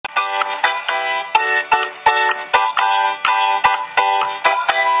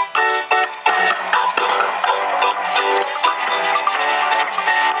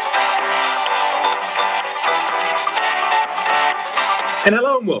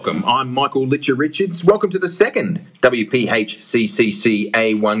and welcome. I'm Michael Litcher Richards. Welcome to the second WPHCCC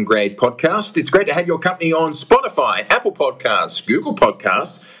A1 grade podcast. It's great to have your company on Spotify, Apple Podcasts, Google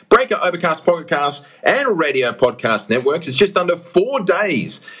Podcasts, Breaker, Overcast, Pocketcast, and Radio Podcast Networks. It's just under 4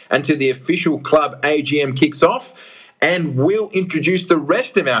 days until the official club AGM kicks off, and we'll introduce the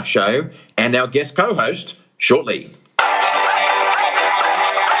rest of our show and our guest co-host shortly.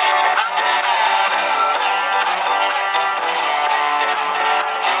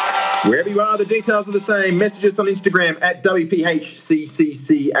 Wherever you are, the details are the same. Message us on Instagram at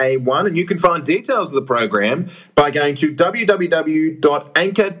WPHCCCA1, and you can find details of the program by going to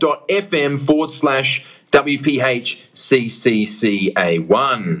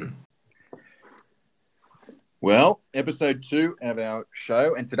www.anchor.fm/WPHCCCA1. Well, episode 2 of our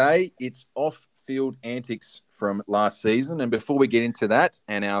show, and today it's off-field antics from last season. And before we get into that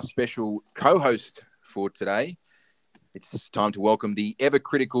and our special co-host for today, it's time to welcome the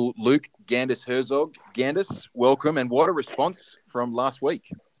ever-critical Luke Gandis Herzog. Gandis, welcome, and what a response from last week.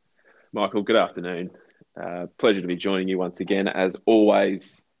 Michael, good afternoon. Pleasure to be joining you once again. As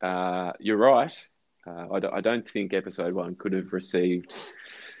always, you're right. I don't think episode 1 could have received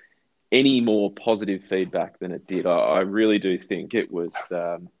any more positive feedback than it did. I really do think it was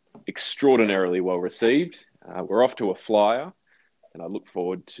extraordinarily well received. We're off to a flyer, and I look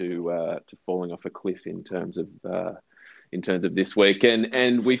forward to falling off a cliff in terms of this week.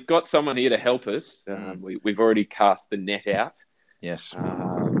 And we've got someone here to help us. We've already cast the net out. Yes.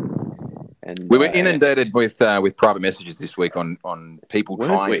 And we were inundated with private messages this week on people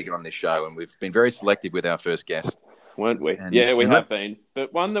trying to get on this show, and we've been very selective with our first guest. Weren't we? And, yeah, we have been.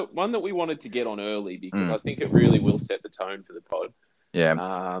 But one that we wanted to get on early because I think it really will set the tone for the pod.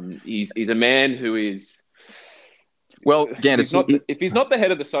 Yeah. He's a man who is... Well, Gandis, if he's not the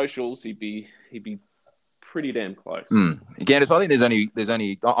head of the socials, he'd be pretty damn close. Gandis, I think there's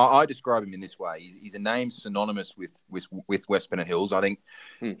only I describe him in this way. He's a name synonymous with West Pennant Hills. I think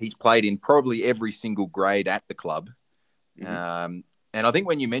he's played in probably every single grade at the club. And I think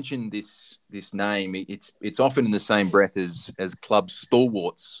when you mention this name, it's often in the same breath as club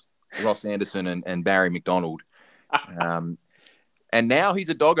stalwarts, Ross Anderson and Barry McDonald. And now he's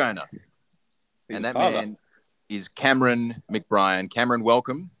a dog owner. And that man is Cameron McBrien. Cameron,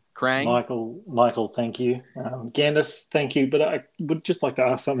 welcome. Krang. Michael, thank you. Gandis, thank you. But I would just like to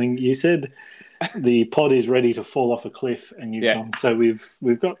ask something. You said the pod is ready to fall off a cliff, and you've gone. So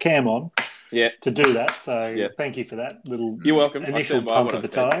we've got Cam on to do that. So thank you for that little You're welcome. initial pump of the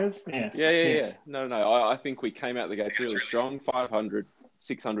tyres. Yes. Yeah. No. I think we came out the gates really strong. 500,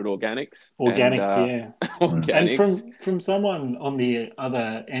 600 organics. Organics. Organics. And from someone on the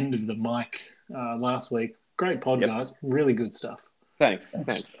other end of the mic last week, great pod, guys. Really good stuff. Thanks.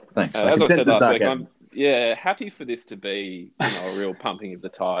 As I said last week, I'm happy for this to be a real pumping of the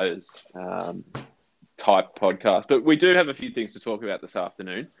tyres type podcast. But we do have a few things to talk about this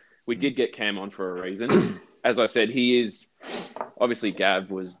afternoon. We did get Cam on for a reason. As I said, he is obviously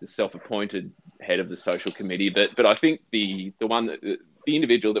Gav was the self-appointed head of the social committee, but I think the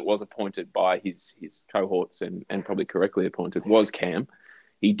individual that was appointed by his cohorts and probably correctly appointed was Cam.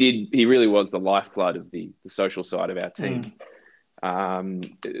 He really was the lifeblood of the social side of our team.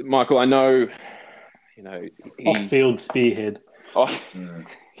 Michael, I know, off-field spearhead.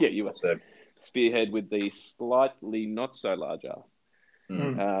 You were spearhead with the slightly not so large ass.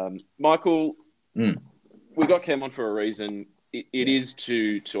 Michael, we got Cam on for a reason. It is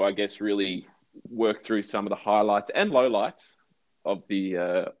to I guess really work through some of the highlights and lowlights of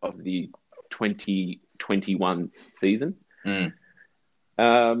the 2021 season.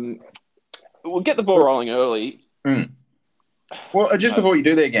 We'll get the ball rolling early. Well, just before you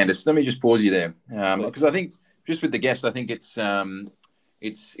do that, Gandis, let me just pause you there because I think just with the guests, I think it's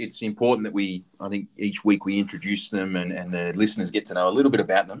important that I think each week we introduce them and the listeners get to know a little bit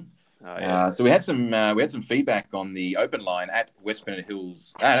about them. So we had some feedback on the open line at West Pennant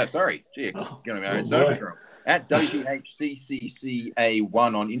Hills. Getting my own socials wrong. At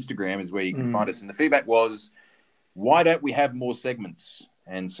WPHCCCA1 on Instagram is where you can find us, and the feedback was, why don't we have more segments?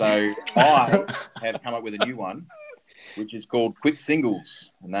 And so I have come up with a new one, which is called Quick Singles,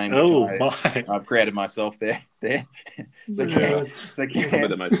 a name I've created myself there. So Cam,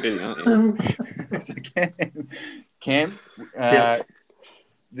 the most fitting, aren't you? So Cam,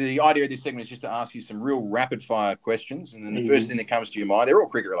 the idea of this segment is just to ask you some real rapid fire questions, and then the first thing that comes to your mind, they're all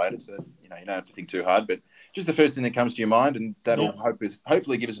cricket related, so you don't have to think too hard, but just the first thing that comes to your mind, and that'll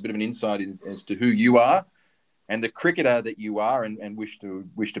hopefully give us a bit of an insight as to who you are and the cricketer that you are and wish to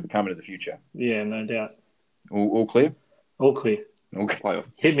become into the future. Yeah, no doubt. All clear? All clear. Okay.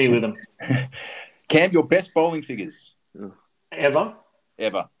 Hit me with them. Cam, your best bowling figures? Ever?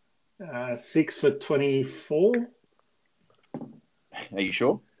 ever? 6 for 24. Are you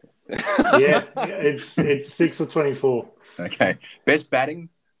sure? Yeah, it's 6 for 24. Okay. Best batting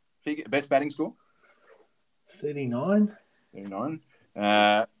score? 39. 39.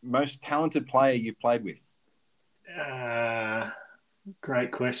 Most talented player you've played with?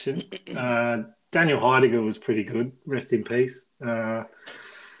 Great question. Daniel Heidegger was pretty good. Rest in peace.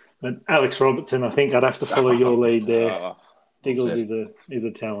 But Alex Robertson, I think I'd have to follow your lead there. Diggles is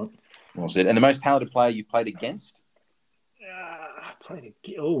a talent. Well said. And the most talented player you played against?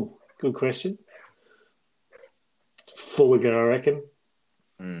 Good question. Fulliger, I reckon.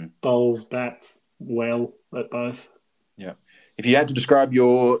 Bowls, bats, well at both. Yeah. If you had to describe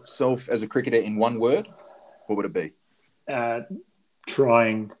yourself as a cricketer in one word, what would it be?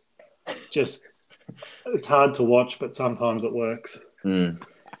 Trying. Just, it's hard to watch, but sometimes it works.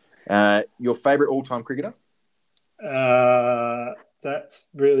 Your favourite all-time cricketer? That's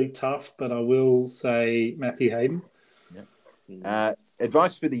really tough, but I will say Matthew Hayden. Yep.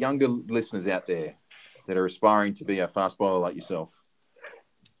 Advice for the younger listeners out there that are aspiring to be a fast bowler like yourself?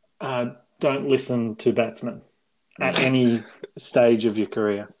 Don't listen to batsmen at any stage of your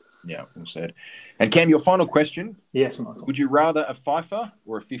career. Yeah, well said. And Cam, your final question. Yes, Michael. Would you rather a fifer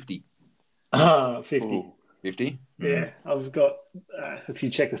or a 50? 50. Ooh, 50? Yeah, I've got, if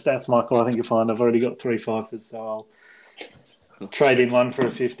you check the stats, Michael, I think you'll find I've already got 3 fifers, so I'll trade in one for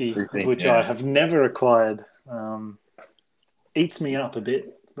a 50 which I have never acquired. Eats me up a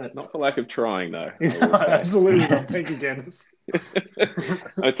bit. But not for lack of trying, though. Absolutely not. Thank you, Dennis.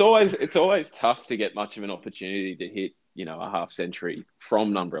 It's always tough to get much of an opportunity to hit, a half century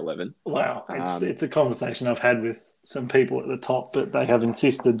from number 11. Wow, it's a conversation I've had with some people at the top, but they have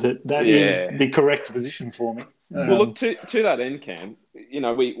insisted that is the correct position for me. Well, look, to that end, Cam,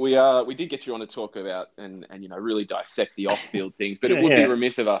 we did get you on to talk about and really dissect the off-field things, but it would be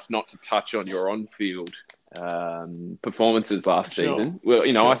remiss of us not to touch on your on-field performances last season. Well,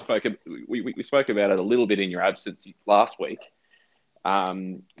 we spoke about it a little bit in your absence last week.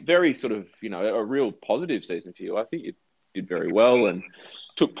 Very sort of, a real positive season for you. I think you did very well and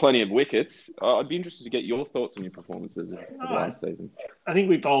took plenty of wickets. I'd be interested to get your thoughts on your performances last season. I think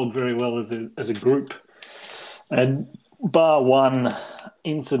we bowled very well as a group. And bar one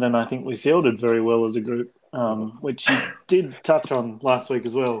incident, I think we fielded very well as a group, which you did touch on last week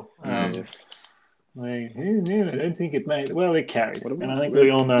as well. Yes. I don't think it made... Well, it carried. And I think we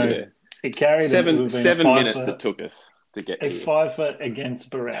all know it carried. Seven minutes it took us to get a here. 5 foot against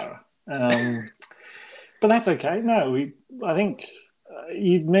Barrera. But that's okay. No, I think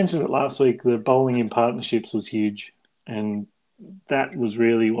you mentioned it last week. The bowling in partnerships was huge. And that was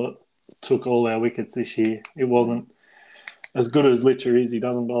really what took all our wickets this year. It wasn't as good as Litcher is. He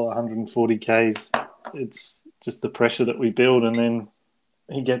doesn't bowl 140 Ks. It's just the pressure that we build. And then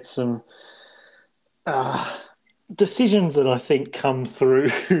he gets some... decisions that I think come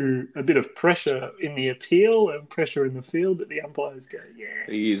through a bit of pressure in the appeal and pressure in the field that the umpires go,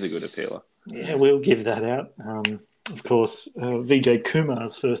 he is a good appealer. Yeah, we'll give that out. Of course, Vijay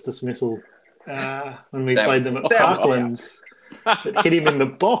Kumar's first dismissal when we played them at Parklands that hit him in the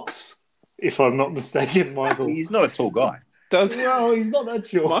box, if I'm not mistaken, Michael. He's not a tall guy. Well, he's not that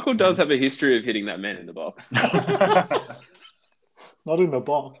short. Michael does have a history of hitting that man in the box. Not in the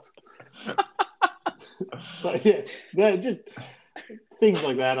box. But they're just things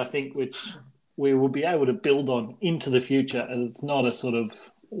like that, I think, which we will be able to build on into the future, and it's not a sort of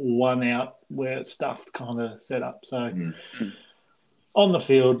one out where it's stuffed kind of setup. So on the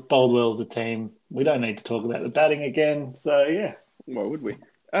field, bowled well as a team. We don't need to talk about the batting again. So why would we?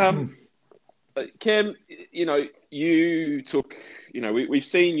 Cam, you took, we've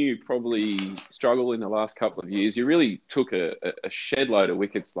seen you probably struggle in the last couple of years. You really took a shed load of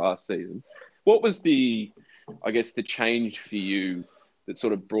wickets last season. What was the change for you that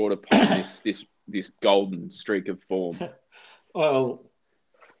sort of brought upon this golden streak of form? Well,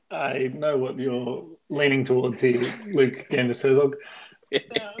 I know what you're leaning towards here, Luke Gandis-Herzog.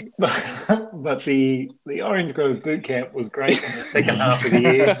 But the Orange Grove boot camp was great in the second half of the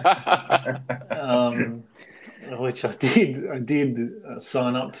year, which I did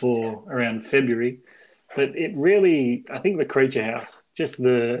sign up for around February. But it really, I think the Creature House, just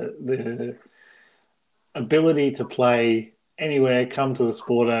the ability to play anywhere, come to the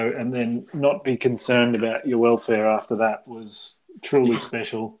Sporto, and then not be concerned about your welfare after that was truly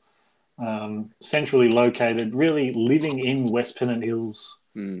special. Centrally located, really living in West Pennant Hills,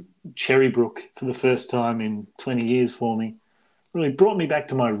 Cherrybrook for the first time in 20 years for me. Really brought me back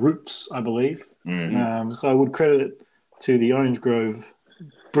to my roots, I believe. So I would credit it to the Orange Grove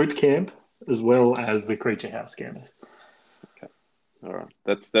boot camp as well as the Creature House campus. Okay. All right.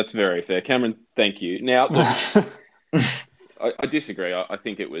 That's very fair. Cameron, thank you. Now, look, I disagree. I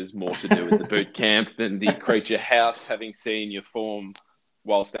think it was more to do with the boot camp than the Creature House, having seen your form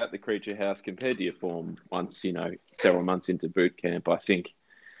whilst at the Creature House compared to your form once, several months into boot camp. I think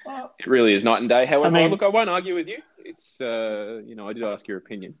it really is night and day. However, look, I won't argue with you. It's, I did ask your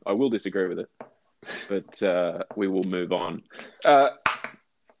opinion. I will disagree with it, but we will move on.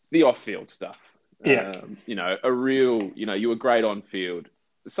 The off-field stuff. Yeah. You were great on field.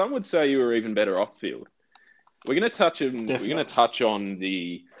 Some would say you were even better off field. We're going to touch on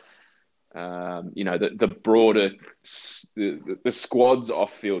the, the broader, the squad's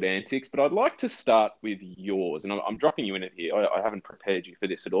off-field antics. But I'd like to start with yours, and I'm dropping you in it here. I haven't prepared you for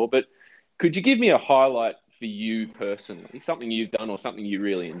this at all, but could you give me a highlight for you personally, something you've done or something you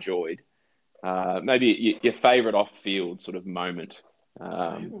really enjoyed? Maybe your favourite off-field sort of moment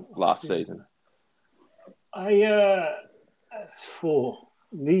last season. You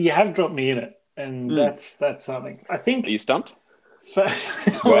have dropped me in it, and that's something. I think. Are you stumped?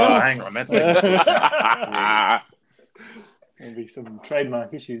 Well, hang on, that's there'll be some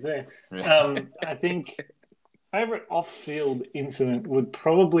trademark issues there. I think favorite off-field incident would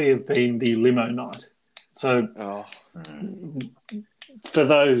probably have been the limo night. So, for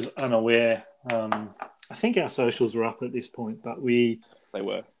those unaware, I think our socials were up at this point, but we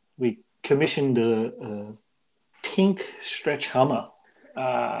commissioned a pink stretch Hummer,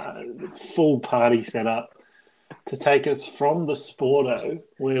 full party setup, to take us from the Sporto,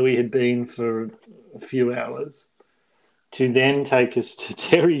 where we had been for a few hours, to then take us to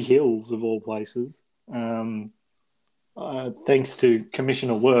Terry Hills, of all places, thanks to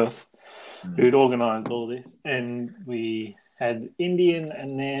Commissioner Worth, who'd organised all this. And we had Indian,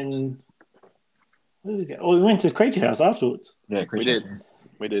 and then where did we go? We went to Creature House afterwards. Yeah, we did.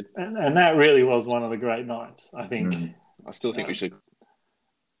 And that really was one of the great nights, I think. I still think we should.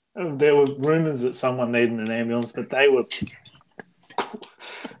 There were rumours that someone needed an ambulance, but they were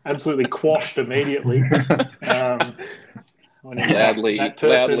absolutely quashed immediately.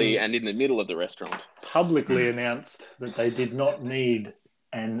 Loudly, and in the middle of the restaurant. Publicly announced that they did not need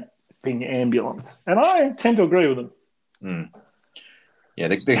an ambulance. And I tend to agree with them. Yeah,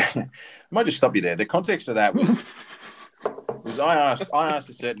 I might just stop you there. The context of that was I asked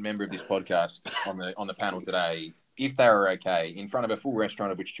a certain member of this podcast on the panel today if they were okay in front of a full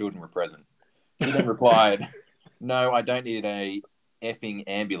restaurant of which children were present. He then replied, "No, I don't need a effing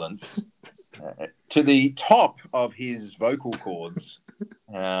ambulance," to the top of his vocal cords.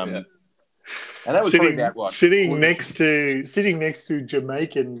 And that was probably about what? Sitting next to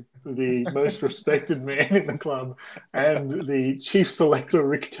Jamaican, the most respected man in the club, and the chief selector,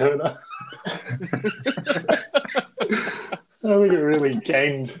 Rick Turner. I think it really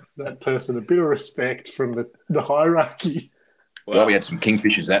gained that person a bit of respect from the hierarchy. Well, we had some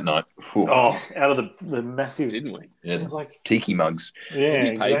kingfishers that night. Whew. Oh, out of the massive... Didn't we? Yeah, it was like tiki mugs. Yeah, Have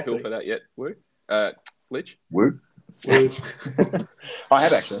you paid Phil for that yet? Woo? Lich? Woo? I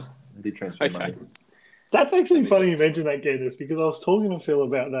have actually. I did transfer money. That's actually funny you mentioned that, Gandis, because I was talking to Phil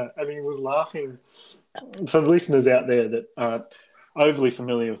about that, and he was laughing. For the listeners out there that aren't overly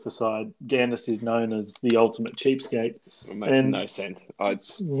familiar with the side, Gandis is known as the ultimate cheapskate. It makes no sense.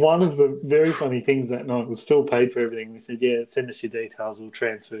 One of the very funny things that night was Phil paid for everything. We said, yeah, send us your details, we'll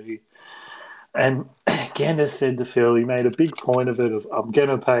transfer you. And Gandis said to Phil, he made a big point of it, of I'm going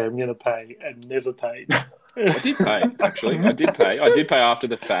to pay, and never paid. I did pay, actually. I did pay after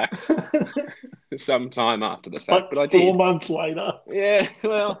the fact. Some time after the fact, but I did. 4 months later. Yeah,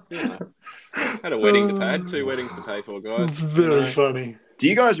 well, had a wedding to pay. I had 2 weddings to pay for, guys. It's very funny. Do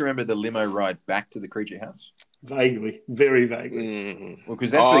you guys remember the limo ride back to the Creature House? Vaguely, very vaguely. Mm-hmm. Well,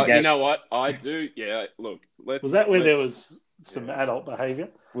 because that's where you know what? I do. Yeah, look. Was that where there was some adult behaviour?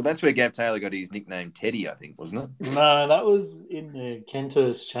 Well, that's where Gav Taylor got his nickname Teddy, I think, wasn't it? No, that was in the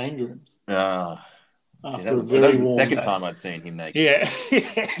Kenter's change rooms. That was the second time I'd seen him naked. Yeah.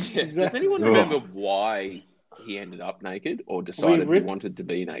 Exactly. Does anyone remember why he ended up naked or decided he wanted to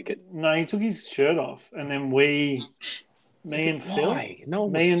be naked? No, he took his shirt off, and then me and Phil,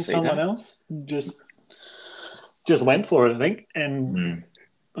 me and someone else just went for it, I think, and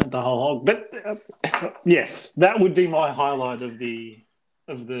went the whole hog. But yes, that would be my highlight of the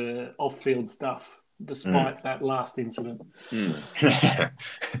off-field stuff, despite that last incident.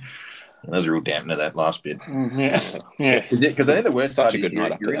 That was a real dampener, that last bit. Yeah. Because I think the worst part is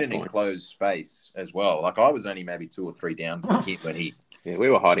you're in an enclosed space as well. Like, I was only maybe 2 or 3 down from him when he... Yeah, we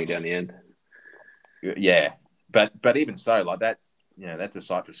were hiding down the end. Yeah. But even so, like that, that's a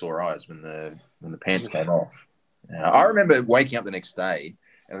sight for sore eyes when the pants came off. I remember waking up the next day,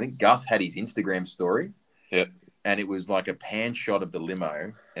 and I think Gus had his Instagram story. Yep. and it was like a pan shot of the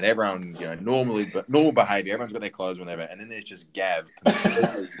limo, and everyone, normal behaviour. Everyone's got their clothes whenever, and then there's just Gav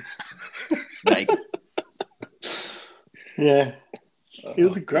completely naked. Yeah, it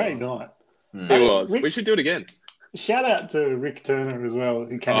was a great night. It was. We should do it again. Shout out to Rick Turner as well,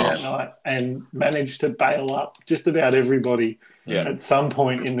 who came that night and managed to bail up just about everybody at some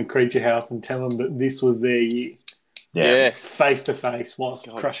point in the Creature House and tell them that this was their year. Yeah. Yes. Face to face whilst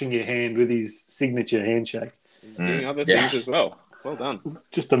crushing your hand with his signature handshake. Doing other things as well. Well done.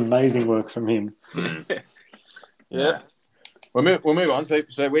 Just amazing work from him. Yeah. We'll move on. So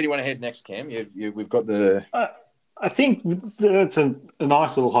where do you want to head next, Cam? We've got the... I think that's a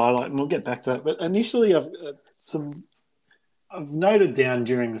nice little highlight, and we'll get back to that. But initially, I've noted down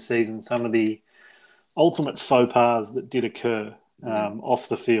during the season some of the ultimate faux pas that did occur off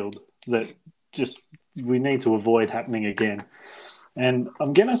the field that just we need to avoid happening again. And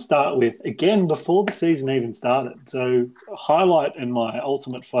I'm going to start with, again, before the season even started. So a highlight in my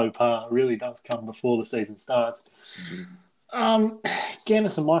ultimate faux pas really does come before the season starts.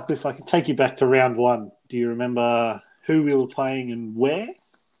 Gannis and Michael, if I can take you back to round one, do you remember who we were playing and where?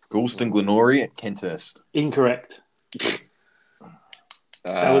 Goulston Glenorchy at Kenthurst. Incorrect.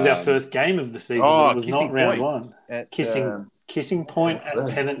 That was our first game of the season. It was not round one. Kissing Point at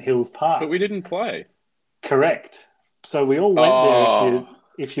Pennant Hills Park. But we didn't play. Correct. So we all went there,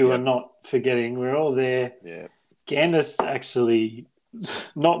 if you are not forgetting. We're all there. Yeah. Gandis actually,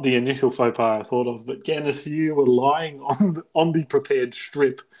 not the initial faux pas I thought of, but Gandis, you were lying on the prepared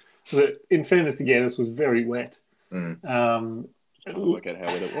strip that, in fairness to Gandis, was very wet. Look at how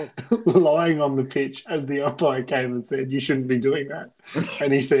wet it was. Lying on the pitch as the umpire came and said, "You shouldn't be doing that."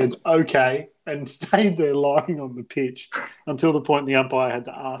 And he said, "Okay," and stayed there lying on the pitch until the point the umpire had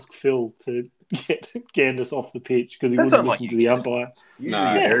to ask Phil to get Gandis off the pitch because he wouldn't listen to the umpire. You're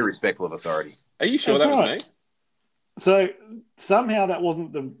very respectful of authority. Are you sure that was me? So somehow that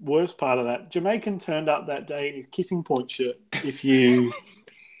wasn't the worst part of that. Jamaican turned up that day in his Kissing Point shirt, if you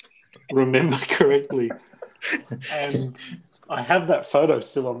remember correctly. And I have that photo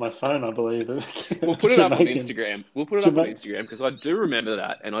still on my phone, I believe. We'll put it up on Instagram. Because I do remember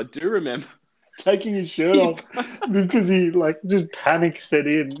that. And I do remember taking his shirt off because he just panic set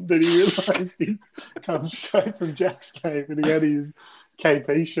in that he realised he'd come straight from Jack's game and he had his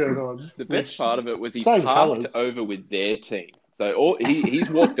KP shirt on. The best part of it was he parked over with their team. So he's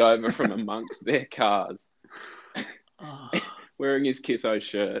walked over from amongst their cars wearing his Kisso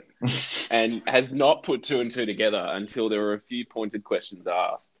shirt and has not put two and two together until there were a few pointed questions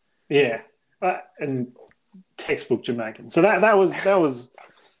asked. Yeah. And textbook Jamaican. So that was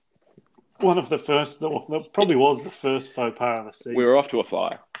one of the first, that probably was the first faux pas of the season. We were off to a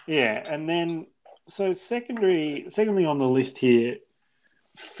flyer. Yeah, and then, so secondly on the list here,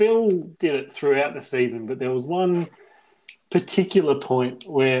 Phil did it throughout the season, but there was one particular point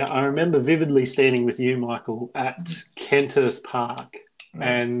where I remember vividly standing with you, Michael, at Kenthurst Park,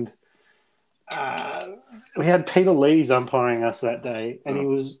 and we had Peter Lees umpiring us that day, and he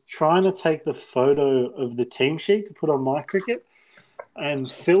was trying to take the photo of the team sheet to put on My Cricket, and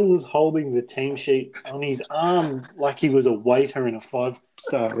Phil was holding the team sheet on his arm like he was a waiter in a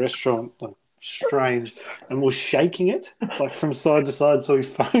 5-star restaurant, like strange, and was shaking it like from side to side so his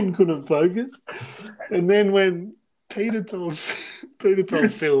phone couldn't focus. And then when Peter told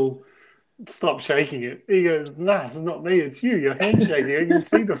Phil, "Stop shaking it," he goes, "Nah, it's not me, it's you. You're hand shaking. I can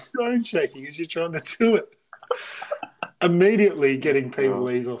see the phone shaking as you're trying to do it." Immediately getting Peter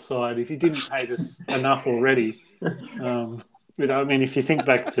Lees offside if he didn't hate us enough already. I mean, if you think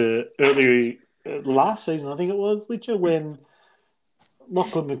back to earlier last season, I think it was, Litcher, when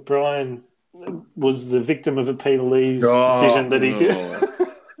Lachlan McBrien was the victim of a Peter Lees decision that he did.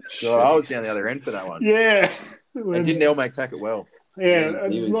 I was down the other end for that one. Yeah. And didn't Elmac take it well? Yeah,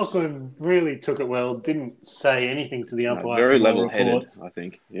 Lachlan really took it well, didn't say anything to the umpire. Very level-headed, I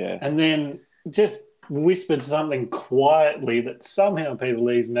think, yeah. And then just whispered something quietly that somehow Peter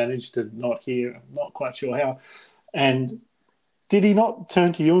Lees managed to not hear. I'm not quite sure how. And did he not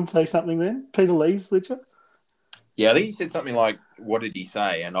turn to you and say something then, Peter Lees, Litcher? Yeah, I think he said something like, "What did he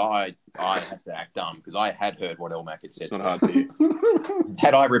say?" And I had to act dumb because I had heard what Elmac had said. It's not hard for you.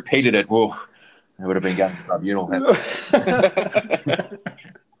 Had I repeated it, well, it would have been going to tribunal. That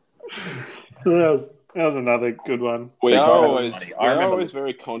was another good one. We are always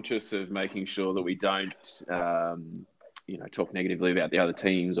very conscious of making sure that we don't, talk negatively about the other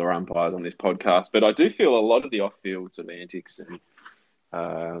teams or umpires on this podcast. But I do feel a lot of the off-field sort of antics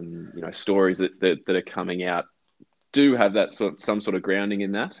and stories that are coming out do have that some sort of grounding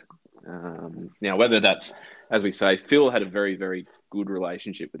in that. Now, whether that's, as we say, Phil had a very, very good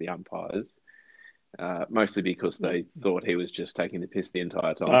relationship with the umpires. mostly because they thought he was just taking the piss the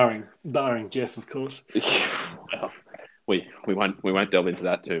entire time. Barring Jeff, of course. Well, we won't delve into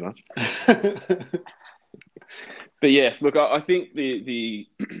that too much. But yes, look, I think the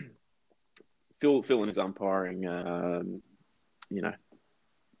Phil and his umpiring,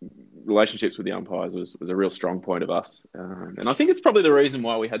 relationships with the umpires was a real strong point of us, and I think it's probably the reason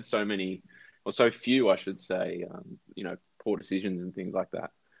why we had so many, or so few, I should say, poor decisions and things like that.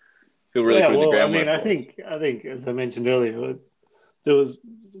 Phil really put the groundwork. I think as I mentioned earlier, there was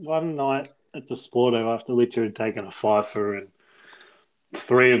one night at the Sporto after Litcher had taken a fifer, and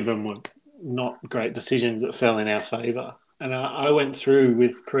 3 of them were not great decisions that fell in our favour. And I went through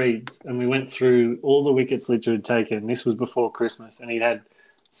with Preeds, and we went through all the wickets Litcher had taken. This was before Christmas, and he'd had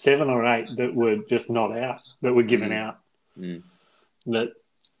 7 or 8 that were just not out, that were given out. That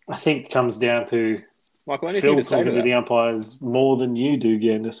I think comes down to Michael, Phil talking to the umpires more than you do,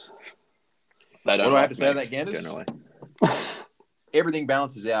 Gandis. What do I have to say to that, Gandis? Generally. Everything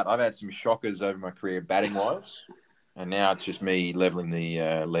balances out. I've had some shockers over my career batting-wise, and now it's just me levelling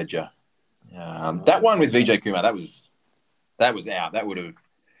the ledger. That one with Vijay Kumar, that was out. That would have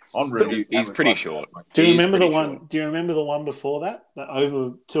on review. He's pretty short. Do you remember the one? Short. Do you remember the one before that?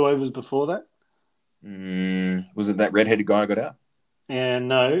 The 2 overs before that? Was it that red-headed guy got out? And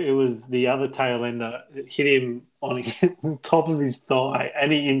no, it was the other tail ender. It hit him on the top of his thigh,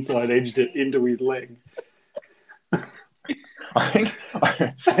 and he inside edged it into his leg. I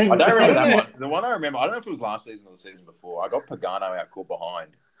don't remember that one. The one I remember, I don't know if it was last season or the season before. I got Pagano out caught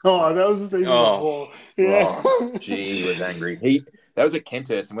behind. Oh, that was the season before. Yeah. Oh, gee, he was angry. That was at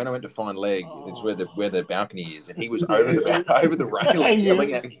Kenthurst, and when I went to find leg, it's where the balcony is, and he was over the railing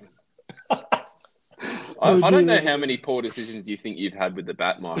yelling at me. I don't know how many poor decisions you think you've had with the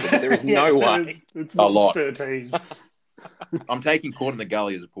bat, Michael, but there is no way. It's a lot. 13. I'm taking Caught in the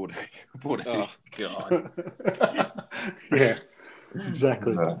Gully as a poor decision. Oh, God. Yeah,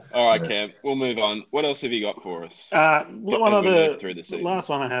 exactly. All right, Cam, we'll move on. What else have you got for us? The last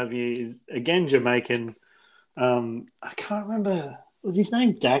one I have here is, again, Jamaican. I can't remember. Was his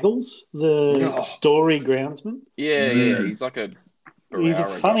name Daggles, the Story groundsman? Yeah, he's like He's a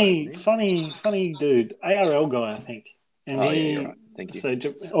funny dude. ARL guy, I think. And you're right. Thank you. So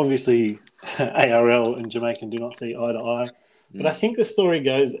obviously, ARL and Jamaican do not see eye to eye. But I think the story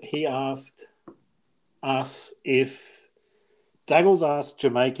goes that he asked us if Daggles asked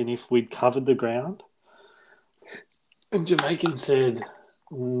Jamaican if we'd covered the ground, and Jamaican said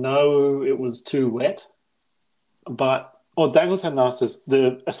no, it was too wet. Daggles hadn't asked us.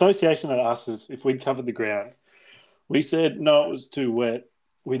 The association had asked us if we'd covered the ground. We said, no, it was too wet.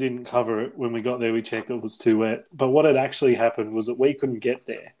 We didn't cover it. When we got there, we checked it was too wet. But what had actually happened was that we couldn't get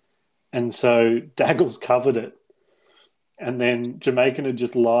there. And so Daggles covered it. And then Jamaican had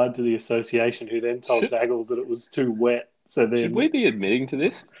just lied to the association, who then told Daggles that it was too wet. So then, should we be admitting to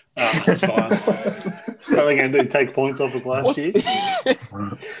this? That's fine. What are they going to do, take points off us last year?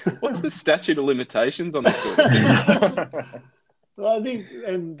 What's the statute of limitations on this sort of thing? I think,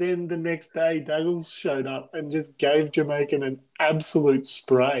 and then the next day, Douglas showed up and just gave Jamaican an absolute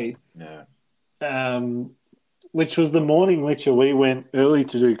spray. Yeah. Which was the morning lecture. We went early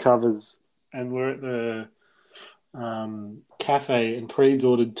to do covers, and we're at the cafe, and Preeds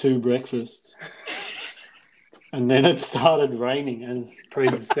ordered 2 breakfasts. And then it started raining as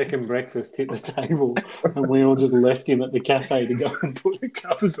Preeds' second breakfast hit the table, and we all just left him at the cafe to go and put the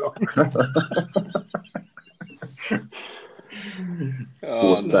covers on.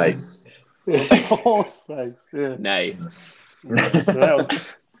 Horse face. Horse face, yeah. Nay. Yeah, so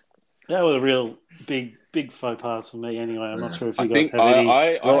that was a real big faux pas for me anyway. I'm not sure if you guys have any...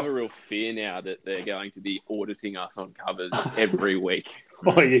 I have a real fear now that they're going to be auditing us on covers every week.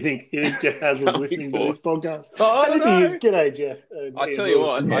 Oh, you think Jeff Hazel's listening to this podcast? Oh, I don't know. G'day, Jeff. I tell you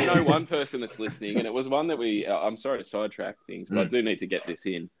what, I know one person that's listening, and it was one that I'm sorry to sidetrack things, but I do need to get this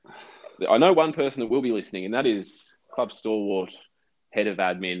in. I know one person that will be listening, and that is Club Stalwart Head of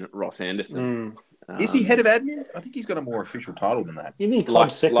Admin, Ross Anderson. Is he Head of Admin? I think he's got a more official title than that. You think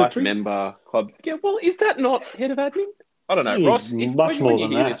Club Secretary? Life member, Club... Yeah, well, is that not Head of Admin? I don't know. He's Ross, when you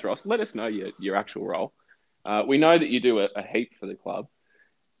hear that. this, Ross, let us know your actual role. We know that you do a heap for the club.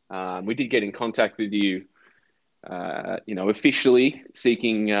 We did get in contact with you, officially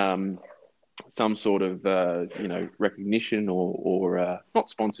seeking some sort of, recognition or not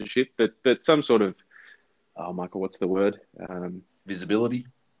sponsorship, but some sort of, Michael, what's the word? Visibility.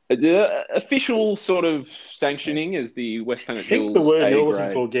 Official sort of sanctioning as the West Pennant Hills. I think the word you're grade.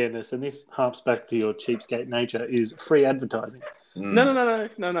 looking for, Gandis, and this harps back to your cheapskate nature, is free advertising.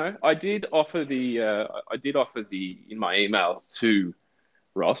 No. I did offer in my email to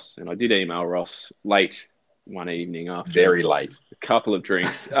Ross, and I did email Ross late one evening after very late a couple of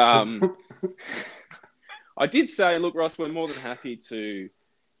drinks. I did say, look, Ross, we're more than happy to,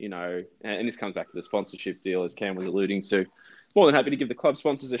 and this comes back to the sponsorship deal, as Cam was alluding to. More than happy to give the club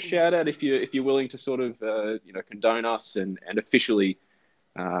sponsors a shout out if you're willing to sort of condone us and officially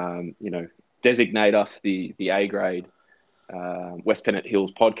designate us the A grade West Pennant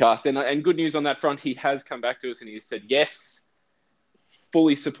Hills podcast. And good news on that front, he has come back to us and he said yes,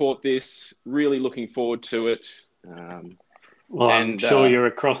 fully support this. Really looking forward to it. I'm sure you're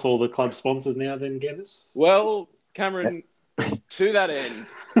across all the club sponsors now, then, Guinness. Well, Cameron, to that end.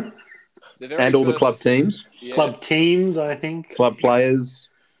 And all the club teams? Yes. Club teams, I think. Club players.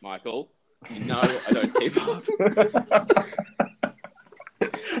 Michael, no, I don't keep up.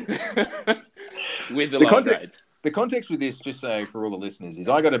 With the lower grades. The context with this, just so for all the listeners, is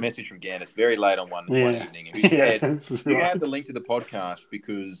I got a message from Gandis very late on one evening, and he said, you have the link to the podcast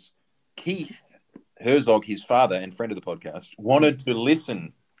because Keith Herzog, his father and friend of the podcast, wanted to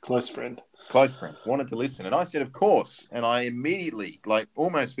listen. Close friend, wanted to listen. And I said, of course. And I immediately, like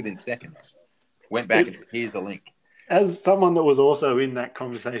almost within seconds, went back and said, here's the link. As someone that was also in that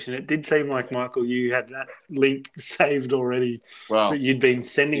conversation, it did seem like, Michael, you had that link saved already, that you'd been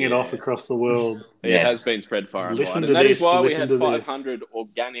sending it off across the world. It has been spread far and wide. And that is why we had 500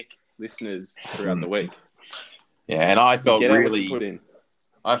 organic listeners throughout the week. Yeah, and I felt it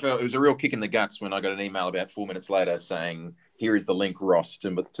was a real kick in the guts when I got an email about 4 minutes later saying, here is the link, Ross, to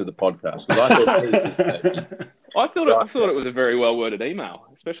the podcast. I thought it was a very well worded email,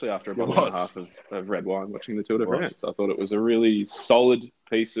 especially after a bottle and a half of red wine watching the Tour de France. I thought it was a really solid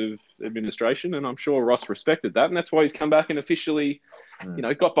piece of administration, and I'm sure Ross respected that, and that's why he's come back and officially,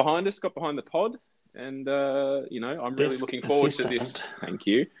 got behind us, got behind the pod, and I'm really looking forward to this. Thank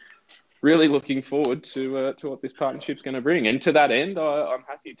you. Really looking forward to what this partnership's going to bring, and to that end, I'm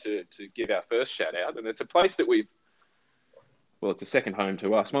happy to give our first shout out, and it's a place that it's a second home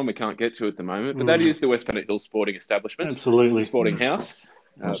to us, one we can't get to at the moment, but that is the West Pennant Hills Sporting Establishment. Absolutely. Sporting House,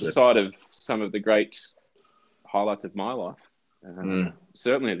 the site of some of the great highlights of my life.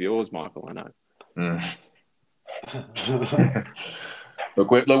 Certainly of yours, Michael, I know.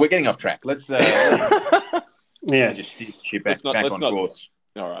 Look, we're getting off track. Let's just get back on course.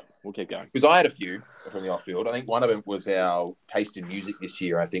 All right, we'll keep going. Because I had a few from the off-field. I think one of them was our taste in music this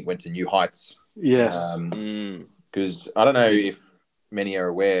year, I think, went to new heights. Yes. Because I don't know if many are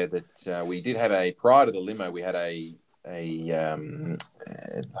aware that we did have prior to the limo, we had a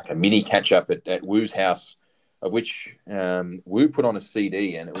mini catch-up at Woo's house, of which Woo put on a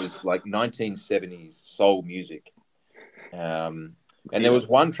CD, and it was like 1970s soul music. And there was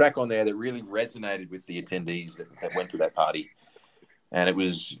one track on there that really resonated with the attendees that went to that party. And it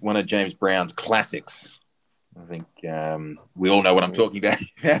was one of James Brown's classics. I think we all know what I'm talking about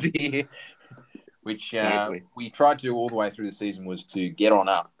here. Which we tried to do all the way through the season was to get on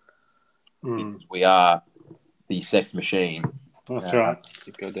up. We are the sex machine. That's right.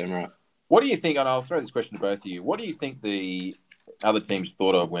 You're goddamn right. What do you think, and I'll throw this question to both of you, what do you think the other teams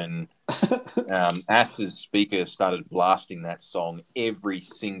thought of when Ass's speaker started blasting that song every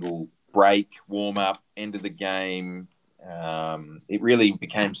single break, warm-up, end of the game? It really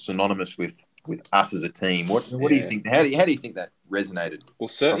became synonymous with us as a team. What do you think? How do you think that resonated? Well,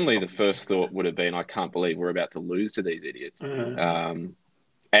 certainly the first thought would have been, I can't believe we're about to lose to these idiots. And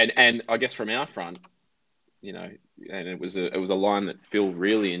I guess from our front, and it was a line that Phil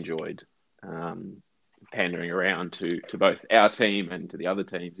really enjoyed, pandering around to both our team and to the other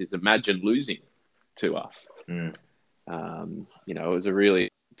teams, is imagine losing to us. It was a really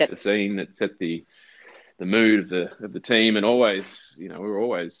set the scene that set the mood of the team, and always, we were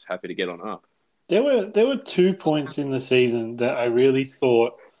always happy to get on up. There were 2 points in the season that I really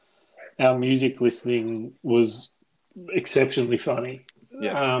thought our music listening was exceptionally funny.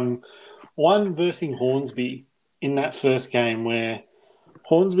 Yeah. One versus Hornsby in that first game, where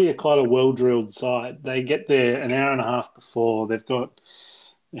Hornsby are quite a well-drilled side. They get there an hour and a half before. They've got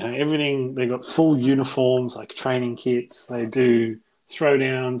everything. They've got full uniforms, like training kits. They do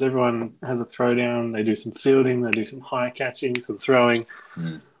throwdowns. Everyone has a throwdown. They do some fielding. They do some high catching, some throwing.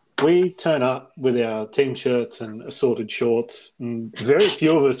 We turn up with our team shirts and assorted shorts, and very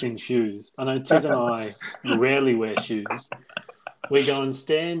few of us in shoes. I know Tiz and I rarely wear shoes. We go and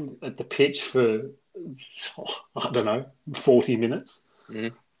stand at the pitch for, 40 minutes.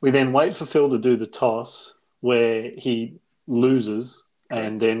 We then wait for Phil to do the toss, where he loses,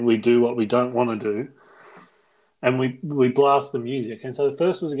 and then we do what we don't want to do. And we blast the music. And so the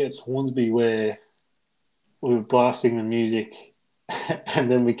first was against Hornsby, where we were blasting the music, And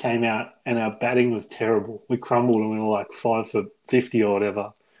then we came out and our batting was terrible. We crumbled and we were like 5 for 50 or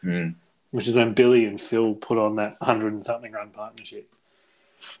whatever, which is when Billy and Phil put on that 100 and something run partnership.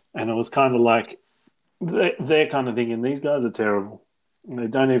 And it was kind of like they're kind of thinking, these guys are terrible. They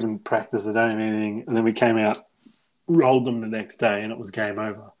don't even practice. They don't do anything. And then we came out, rolled them the next day, and it was game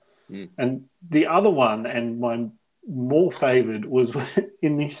over. And the other one, and my more favoured, was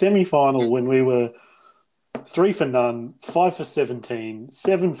in the semi-final when we were 3 for none, 5 for 17,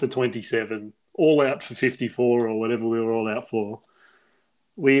 7 for 27, all out for 54 or whatever we were all out for.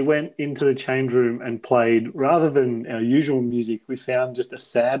 We went into the change room and played, rather than our usual music, we found just a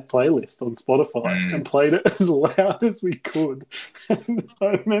sad playlist on Spotify and played it as loud as we could. And I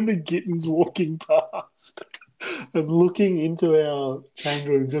remember Gittins walking past and looking into our change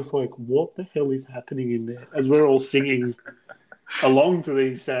room just like, what the hell is happening in there? As we're all singing along to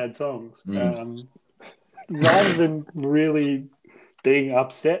these sad songs. Rather than really being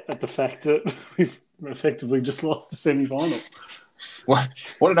upset at the fact that we've effectively just lost the semi-final. What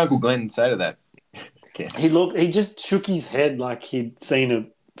did Uncle Glenn say to that? He just shook his head like he'd seen a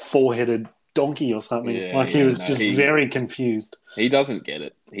 4-headed donkey or something. He was very confused. He doesn't get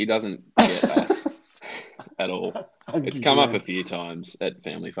it. He doesn't get us at all. It's come up a few times at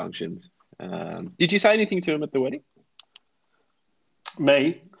family functions. Did you say anything to him at the wedding?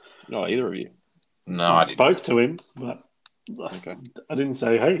 Me? No, either of you. No, I spoke to him, but I didn't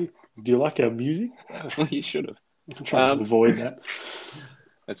say, hey, do you like our music? You should have. I'm trying to avoid that.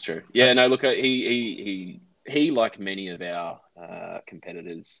 That's true. Yeah, no, look, he like many of our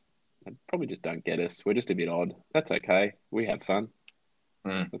competitors, probably just don't get us. We're just a bit odd. That's okay. We have fun.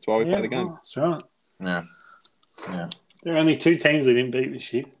 That's why we play the game. That's right. Yeah. There are only 2 teams we didn't beat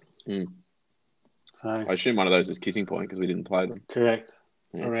this year. So I assume one of those is Kissing Point because we didn't play them. Correct.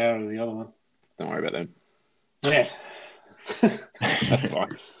 Yeah. Or out of the other one. Don't worry about them. Yeah. That's fine.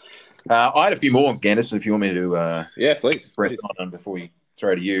 I had a few more, Gandis, if you want me to please. press on before we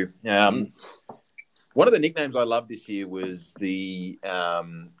throw to you. One of the nicknames I loved this year was the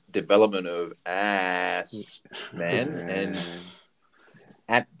development of Ass Man. And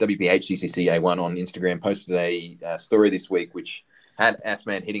at WPHCCCA1 on Instagram posted a story this week which had Ass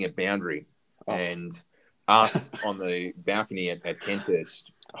Man hitting a boundary and us on the balcony at Kenthurst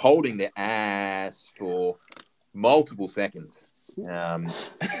holding their ass for multiple seconds. And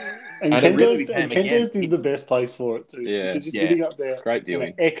Kenthurst is the best place for it too. Yeah, because you're sitting up there. Great viewing.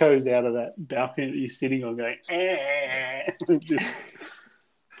 And it echoes out of that balcony that you're sitting on, going,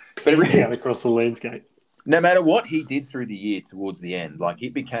 but really out across the landscape. No matter what he did through the year towards the end, like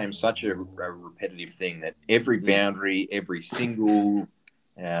it became such a repetitive thing that every boundary, every single,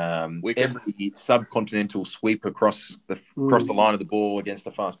 every subcontinental sweep across the line of the ball against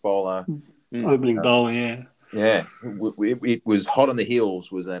the fast bowler, opening bowler, yeah. Yeah, it was hot on the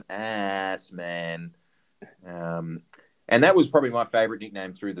heels, was an Ass Man. And that was probably my favourite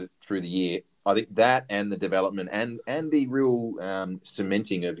nickname through the year. I think that and the development and the real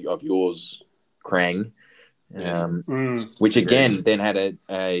cementing of yours, Krang, which again then had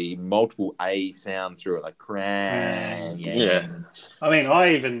a multiple A sound through it, like Krang. Yeah. I mean,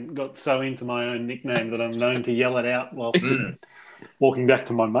 I even got so into my own nickname that I'm known to yell it out whilst just walking back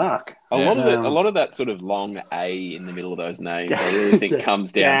to my mark. A lot of that sort of long A in the middle of those names, I really think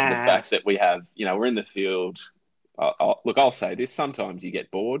comes down to the fact that we have, we're in the field. I'll say this, sometimes you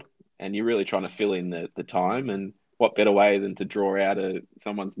get bored and you're really trying to fill in the time, and what better way than to draw out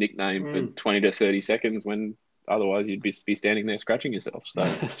someone's nickname for 20 to 30 seconds when otherwise you'd be standing there scratching yourself. So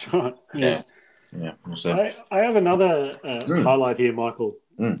that's right. Yeah. So. I have another highlight here, Michael,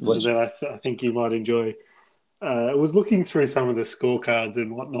 that I think you might enjoy. I was looking through some of the scorecards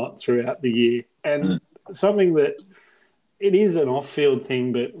and whatnot throughout the year, and something that it is an off-field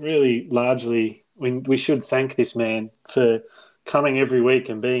thing, but really largely we should thank this man for coming every week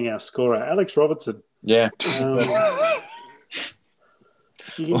and being our scorer, Alex Robertson. Yeah.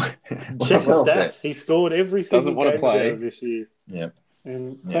 You can check the stats. He scored every single game of ours this year. Yeah.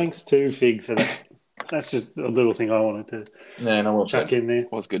 And thanks to Fig for that. That's just a little thing I wanted to chuck in there.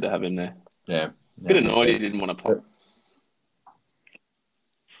 It was good to have him there. Yeah. Bit annoyed he didn't want to play.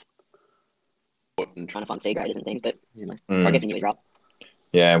 And trying to find C graders and things, but I guess he knew his role.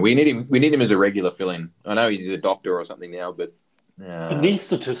 Yeah, we need him as a regular fill-in. I know he's a doctor or something now, but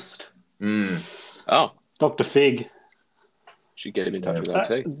anaesthetist. Oh, Dr. Fig. Should get him in touch with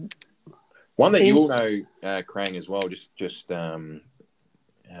OT. One that you all know, Krang, as well. Just one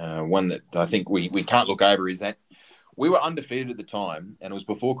that I think we can't look over is that we were undefeated at the time, and it was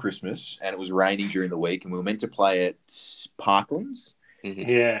before Christmas, and it was raining during the week, and we were meant to play at Parklands.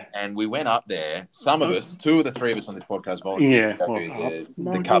 Yeah. And we went up there. Some of us, 2 of the 3 of us on this podcast volunteered to do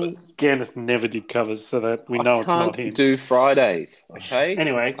the covers. Gandis never did covers, so that we know it's not him. Do Fridays, okay?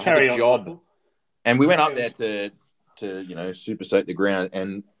 Anyway, carry on. Job. Michael. And we went up there to super soak the ground,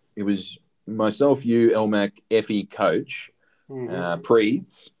 and it was myself, you, Elmac, Effie, Coach,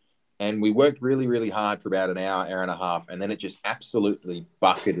 Preeds, and we worked really, really hard for about an hour, hour and a half, and then it just absolutely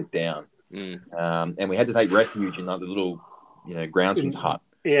bucketed down. And we had to take refuge in like the little, groundsman's hut.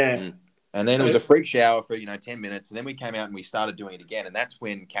 Yeah. And then it was a freak shower for 10 minutes, and then we came out and we started doing it again, and that's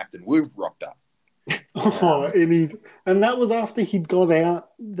when Captain Wu rocked up. And that was after he'd gone out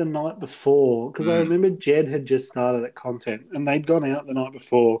the night before, because I remember Jed had just started at Content, and they'd gone out the night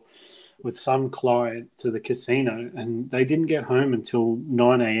before with some client to the casino, and they didn't get home until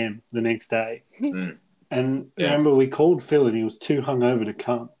 9 a.m. the next day. And remember, we called Phil, and he was too hungover to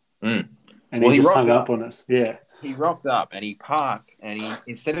come. And he just hung up on us. Yeah. He rocked up and he parked, and he,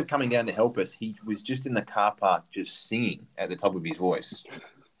 instead of coming down to help us, he was just in the car park just singing at the top of his voice.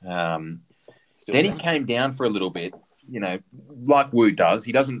 Then he came down for a little bit, like Wu does.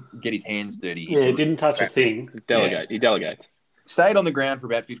 He doesn't get his hands dirty. He didn't touch a thing. He delegates. Stayed on the ground for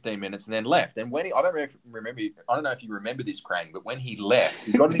about 15 minutes and then left. And when I don't know if you remember this, Crane, but when he left,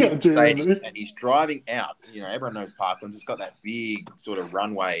 he got into the Mercedes and he's driving out. Everyone knows Parklands. It's got that big sort of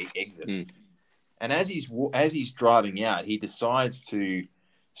runway exit. And as he's driving out, he decides to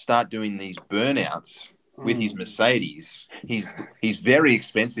start doing these burnouts with his Mercedes. His very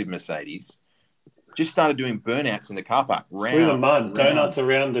expensive Mercedes. Just started doing burnouts in the car park. Through the mud, donuts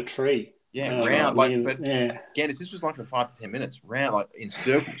around the tree. Yeah, Gandis, this was like for 5 to 10 minutes, round like in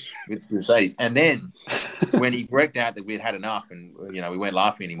circles with Mercedes. And then when he worked out that we'd had enough and we weren't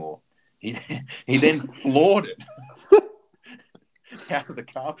laughing anymore, he then floored it out of the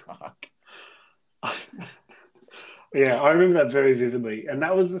car park. Yeah, I remember that very vividly. And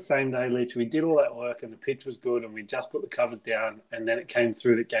that was the same day, literally. We did all that work and the pitch was good and we just put the covers down, and then it came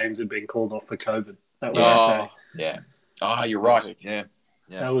through that games had been called off for COVID. That was that day. Yeah. Oh, you're right. Yeah.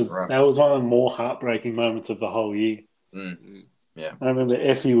 That was one of the more heartbreaking moments of the whole year. Yeah. I remember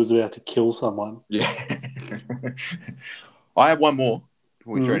Effie was about to kill someone. Yeah. I have one more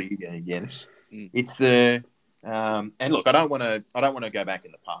before we throw to you again. It's the and look, I don't want to go back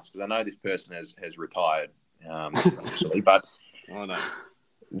in the past because I know this person has retired, but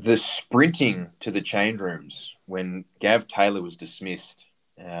the sprinting to the change rooms when Gav Taylor was dismissed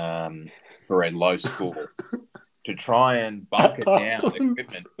for a low score to try and bunker down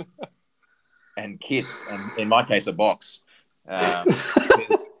equipment and kits, and in my case, a box.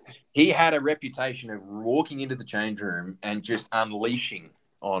 He had a reputation of walking into the change room and just unleashing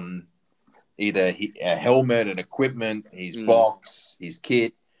on either a helmet and equipment, his box, his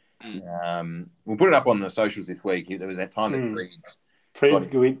kit. We'll put it up on the socials this week. There was that time that Preeds,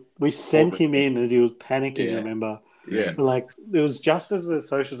 we sent him in as he was panicking, remember? Yeah. Like, it was just as the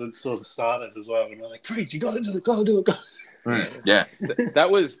socials had sort of started as well. And we're like, Preeds, you got to do it. Yeah. That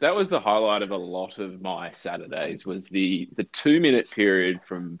was the highlight of a lot of my Saturdays, was the 2-minute period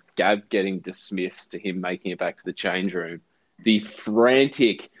from Gav getting dismissed to him making it back to the change room. The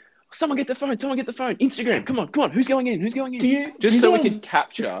frantic, someone get the phone, Instagram, come on, who's going in? So we could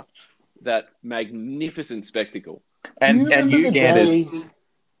capture that magnificent spectacle. And you Ganders.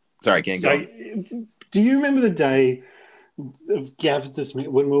 Sorry, Gan, go. Do you remember the day of Gav's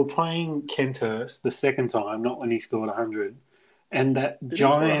dismissal when we were playing Kenthurst the second time, not when he scored 100, and that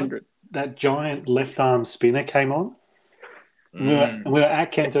giant left arm spinner came on? We were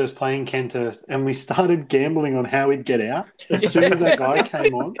at Kenthurst playing Kenthurst, and we started gambling on how he'd get out. As soon as that guy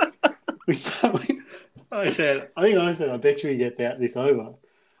came on, I said, I bet you he gets out this over.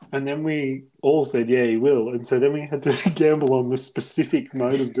 And then we all said, yeah, he will. And so then we had to gamble on the specific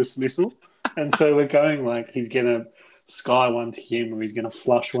mode of dismissal. And so we're going like he's going to sky one to him or he's going to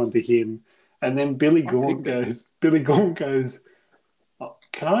flush one to him. And then Billy Gaunt goes, oh,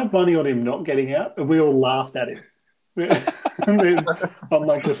 can I have money on him not getting out? And we all laughed at him. And then on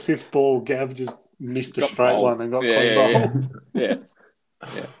like the 5th ball, Gav just missed a straight one and got clean bowled. Yeah.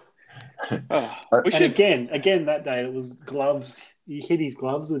 And again that day it was gloves. He hit his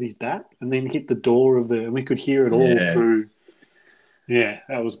gloves with his bat and then hit the door and we could hear it all through. Yeah,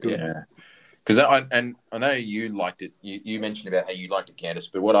 that was good. Yeah. Because I know you liked it. You mentioned about how you liked it, Candice,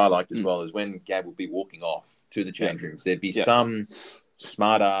 but what I liked as well is when Gav would be walking off to the change rooms, there'd be some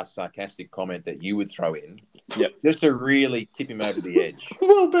smart-ass, sarcastic comment that you would throw in just to really tip him over the edge.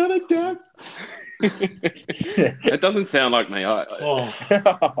 What about it, Gav? It doesn't sound like me.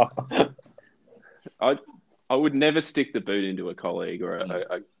 I would never stick the boot into a colleague or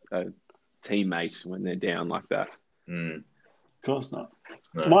a teammate when they're down like that. Of course not.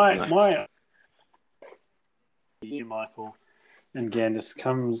 No. My you, Michael, and Gandis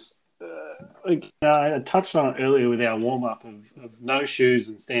comes. I touched on it earlier with our warm up of no shoes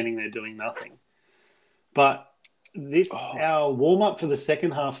and standing there doing nothing. But our warm up for the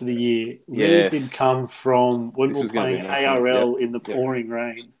second half of the year really did come from when we were playing ARL in the pouring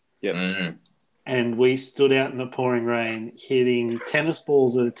rain. Yep. Mm. And we stood out in the pouring. Hitting tennis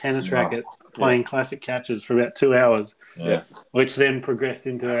balls with a tennis racket, playing classic catches for about 2 hours. Yeah. Which then progressed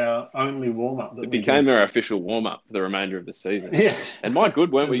into our only warm-up. It became our official warm-up for the remainder of the season. Yeah. And my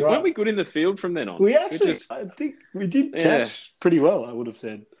good, weren't we? Right. Weren't we good in the field from then on? We actually, I think we did catch pretty well, I would have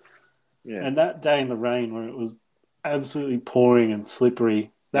said. Yeah. And that day in the rain where it was absolutely pouring and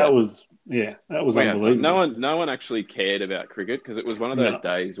slippery, that was unbelievable. No one actually cared about cricket because it was one of those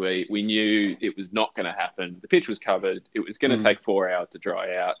days where we knew it was not going to happen. The pitch was covered. It was going to take 4 hours to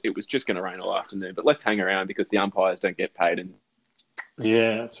dry out. It was just going to rain all afternoon. But let's hang around because the umpires don't get paid. And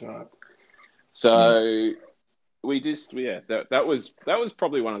yeah, that's right. So we just that was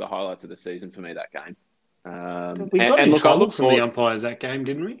probably one of the highlights of the season for me, that game. We got in trouble from the umpires that game,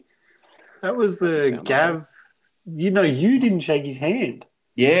 didn't we? That was the Gav. You didn't shake his hand.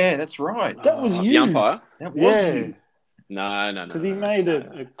 Yeah, that's right. That was you. The umpire? That was you. No. Because he made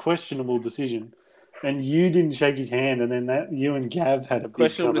a questionable decision, and you didn't shake his hand, and then you and Gav had a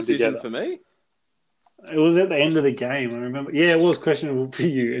questionable decision for me. It was at the end of the game. I remember. Yeah, it was questionable for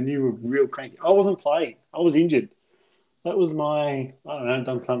you, and you were real cranky. I wasn't playing. I was injured. That was I've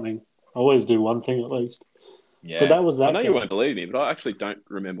done something. I always do one thing at least. Yeah. But that was that. I know you won't believe me, but I actually don't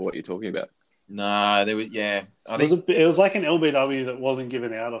remember what you're talking about. No, there was It was like an LBW that wasn't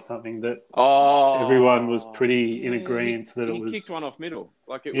given out or something that everyone was pretty in agreement that it was. He kicked one off middle,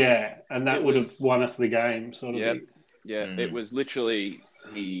 and that would have won us the game, sort of. Yeah. It was literally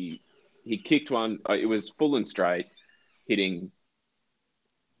he kicked one. It was full and straight, hitting.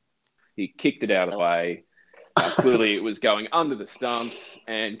 He kicked it out of the way. Clearly, it was going under the stumps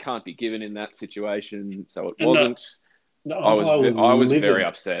and can't be given in that situation, so it wasn't. I was very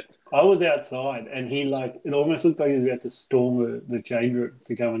upset. I was outside, and he it almost looked like he was about to storm the change room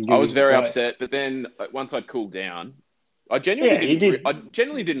to go and give. I was very upset, but then once I'd cooled down, I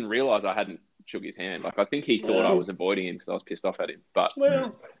genuinely didn't realize I hadn't shook his hand. I think he thought I was avoiding him because I was pissed off at him. But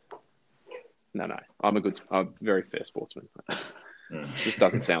no, I'm a very fair sportsman. This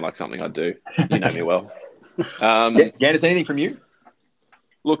doesn't sound like something I'd do. You know me well. Gandis, anything from you?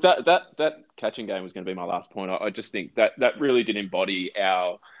 Look, that catching game was going to be my last point. I just think that really did embody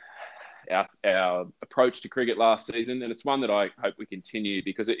our approach to cricket last season, and it's one that I hope we continue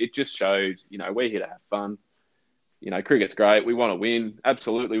because it just showed, we're here to have fun. Cricket's great. We want to win.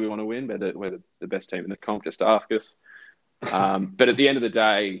 Absolutely, we want to win. We're the best team in the comp. Just ask us. But at the end of the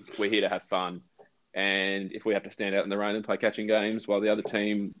day, we're here to have fun. And if we have to stand out in the rain and play catching games while the other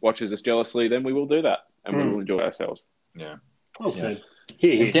team watches us jealously, then we will do that, and we will enjoy ourselves. Yeah. Well said.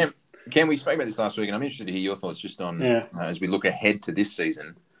 Cam, we spoke about this last week, and I'm interested to hear your thoughts just on as we look ahead to this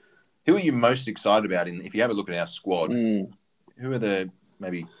season. Who are you most excited about? If you have a look at our squad, who are the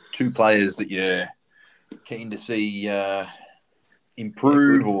maybe two players that you're keen to see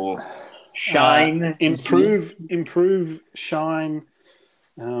improve or shine? Improve, shine.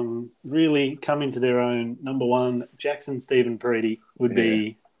 Really come into their own. Number one, Jackson Stephen Preedy would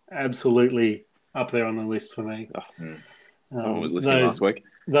be absolutely up there on the list for me. I was listening last week.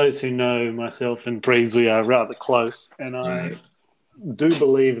 Those who know myself and Preeds, we are rather close, and I do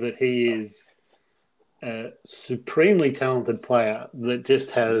believe that he is a supremely talented player that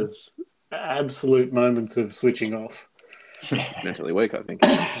just has absolute moments of switching off. Mentally weak, I think.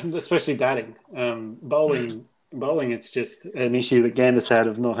 Especially batting. Bowling, it's just an issue that Gandis had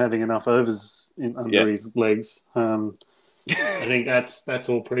of not having enough overs under his legs. I think that's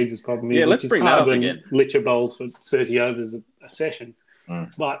all Preeds' problem is. Yeah, let's bring that up again. Litcher bowls for 30 overs a session.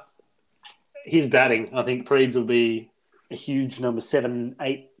 But his batting, I think Preeds will be a huge number 7,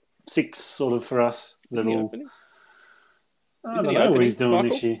 8, 6 sort of for us. I don't know what he's doing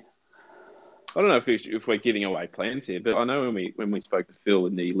this year. I don't know if we're giving away plans here, but I know when we spoke to Phil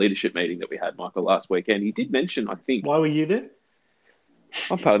in the leadership meeting that we had, Michael, last weekend, he did mention, I think... Why were you there?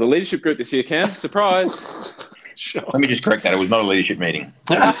 I'm part of the leadership group this year, Cam. Surprise! Sure. Let me just correct that. It was not a leadership meeting.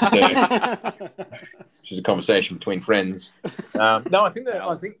 Which is a conversation between friends. No, I think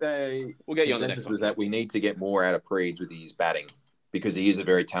we'll get you on the next one. Was that we need to get more out of Preeds with his batting because he is a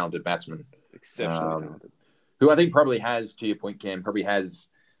very talented batsman. Exceptionally talented. Who I think probably has, to your point, Cam,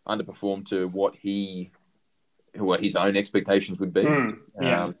 underperformed to what his own expectations would be. And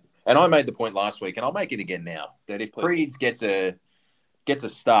I made the point last week, and I'll make it again now, that if Preeds gets a gets a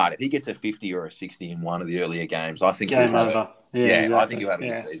start, if he gets a 50 or a 60 in one of the earlier games, I think game over. Exactly. I think he'll have a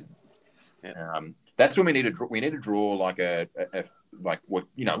good season. Yeah. That's when we need to draw like a like what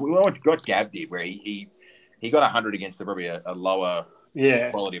what Gav did, where he got 100 against probably a lower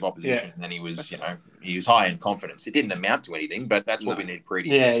quality of opposition, and then he was he was high in confidence. It didn't amount to anything, but that's what we need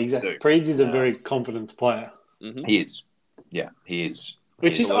Preedy exactly. to do. Preeds is a very confidence player. Mm-hmm. He is. Yeah, he is.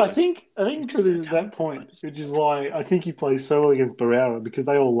 Which is, I think to that point, which is why I think he plays so well against Barara, because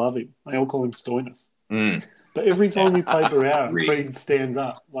they all love him. They all call him Stoinis. Mm. But every time we play Barara, Preed stands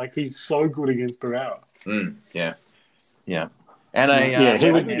up. Like, he's so good against Barara. Yeah. And a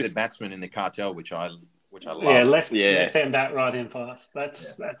left-handed batsman in the cartel, which I love. Yeah, left-hand bat, right-hand fast.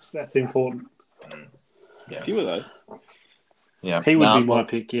 That's important. Yeah. A few of those. Yeah. He would be my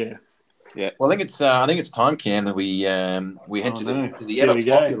pick, yeah. Well, I think it's time, Cam, that we head to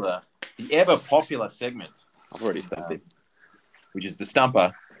the ever popular segment. I've already started. Which is the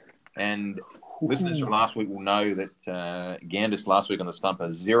stumper. And listeners from last week will know that Gandis last week on the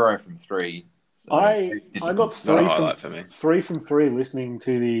stumper 0 from 3. So I got 3 from 3 listening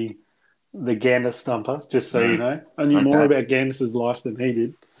to the Gandis stumper. Just so you know, I knew more about Gandis's life than he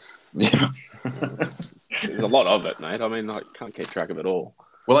did. Yeah, there's a lot of it, mate. I mean, I can't keep track of it all.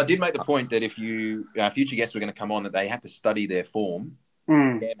 Well, I did make the point that if future guests were going to come on, that they have to study their form.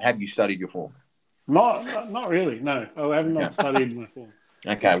 Have you studied your form? Not really. No, I have not studied my form.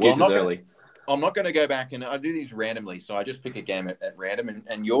 Okay, I'm not going to go back, and I do these randomly, so I just pick a game at random,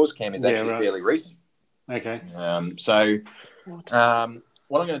 and yours, Cam, is actually fairly recent. Okay. What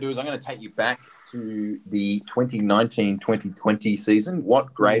I'm going to do is I'm going to take you back to the 2019-2020 season.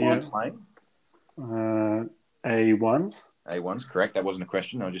 What grade were you playing? A1s. A1s, correct. That wasn't a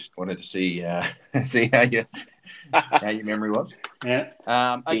question. I just wanted to see how your memory was. Yeah.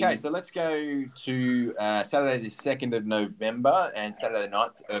 Okay, so let's go to Saturday the 2nd of November and Saturday the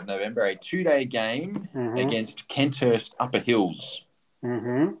 9th of November, a 2-day game against Kenthurst Upper Hills.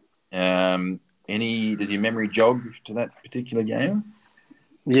 Mm-hmm. Does your memory jog to that particular game?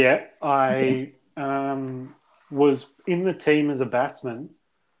 Yeah, I was in the team as a batsman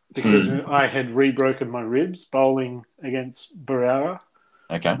because I had re-broken my ribs bowling against Barara.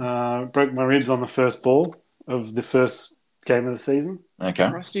 Okay. Broke my ribs on the first ball of the first game of the season. Okay.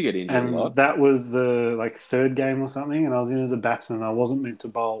 Christ, you get injured and a lot. That was the third game or something, and I was in as a batsman. I wasn't meant to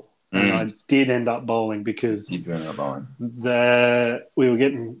bowl. And I did end up bowling because we were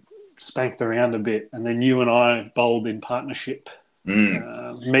getting spanked around a bit, and then you and I bowled in partnership.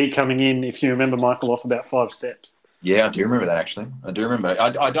 Me coming in, if you remember, Michael, off about 5 steps. Yeah, I do remember that, actually. I do remember.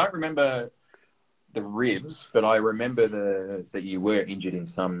 I don't remember the ribs, but I remember that you were injured in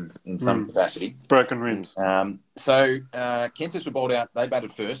some capacity. Broken ribs. So Kenthurst were bowled out. They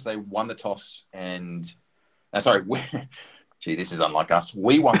batted first. They won the toss and... Gee, this is unlike us.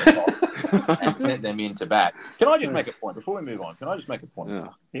 We won the toss and sent them in to bat. Can I just make a point before we move on? Can I just make a point?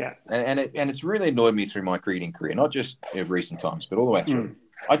 Yeah. And it's really annoyed me through my cricketing career, not just of recent times, but all the way through.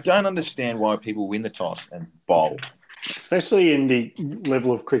 I don't understand why people win the toss and bowl, especially in the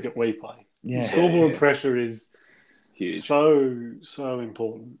level of cricket we play. Yeah. Scoreboard pressure is huge, so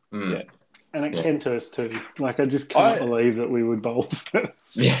important. Yeah. And at Kenthurst too. Like, I just can't believe that we would bowl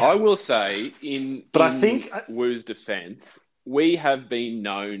first. Yeah. I will say, I think Wu's defence, we have been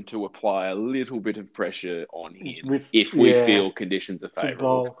known to apply a little bit of pressure on him if we feel conditions are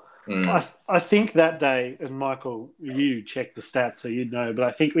favourable. I think that day, and Michael, you checked the stats so you'd know, but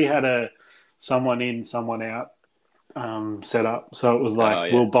I think we had someone in, someone out set up. So it was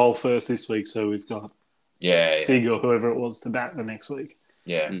like, we'll bowl first this week, so we've got Fig or whoever it was to bat the next week.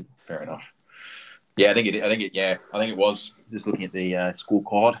 Yeah, fair enough. Yeah, I think it was, just looking at the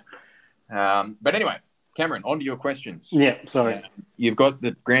scorecard. But anyway, Cameron, on to your questions. Yeah, sorry. You've got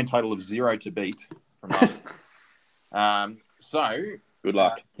the grand total of 0 to beat from last week. So good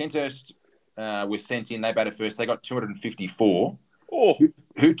luck. Kenthurst was sent in. They batted first. They got 254. Oh,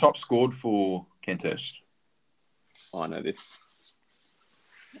 who top scored for Kenthurst? I know this.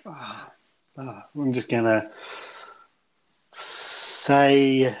 I'm just gonna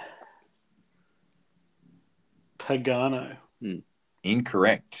say Pagano.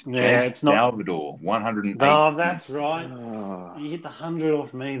 Incorrect. Yeah, it's not Salvador. 108. Oh, that's right. You hit the 100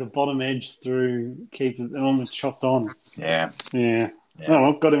 off me, the bottom edge through keeper, and almost chopped on. Yeah. Oh,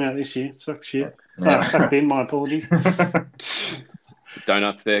 well, got him out this year. Suck shit. Sucked in. My apologies.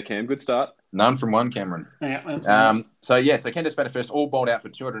 Donuts there, Cam. Good start. None from one, Cameron. Yeah, that's so Kenthurst batted first, all bowled out for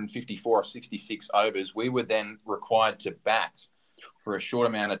 254 of 66 overs. We were then required to bat for a short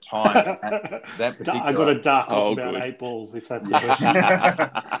amount of time. That particular... I got a duck off about 8 balls, if that's the question.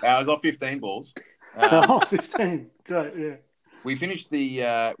 I was off 15 balls. 15. Great, We finished the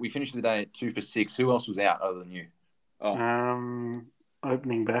day at 2 for 6. Who else was out other than you?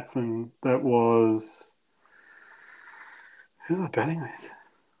 Opening batsman. That was who was I batting with?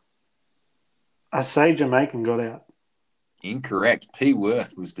 I say Jamaican got out. Incorrect. P.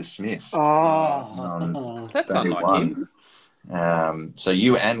 Worth was dismissed. That's unlike him. So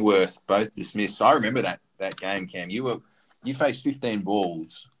you and Worth both dismissed. I remember that game, Cam. You faced 15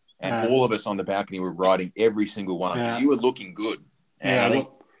 balls, and all of us on the balcony were riding every single one of you. You were looking good.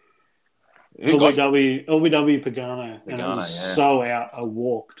 LBW Pagano. And it was so out. I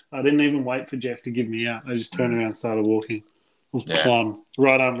walked. I didn't even wait for Jeff to give me out. I just turned around and started walking. Plumb.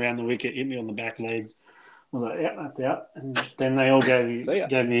 Right arm around the wicket, hit me on the back leg. I was like, yeah, that's out. And then they all gave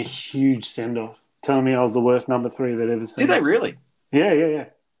me a huge send-off, telling me I was the worst number 3 they'd ever seen. Did they really? Yeah.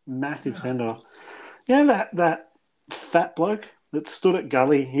 Massive send-off. You know that fat bloke that stood at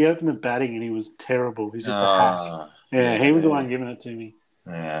gully? He opened the batting and he was terrible. He's just a hack. He was the one giving it to me.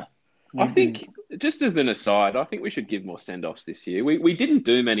 Yeah. I think, just as an aside, I think we should give more send-offs this year. We didn't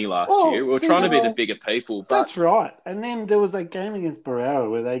do many last year. We were trying to be the bigger people. But... That's right. And then there was that game against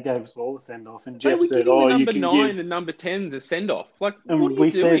Barrow where they gave us all a send-off, and Jeff said, you can number 9 give... and number 10s a send-off. Like, and what are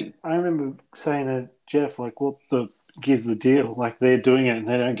you doing? I remember saying to Jeff, like, here's the deal? Like, they're doing it and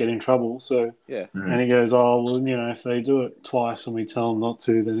they don't get in trouble. So, yeah. And he goes, if they do it twice and we tell them not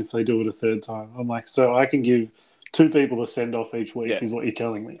to, then if they do it a third time. I'm like, so I can give 2 people to send off each week is what you're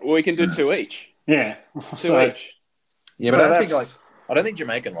telling me. Well, we can do 2 each. Yeah. 2 each. Yeah, but I don't think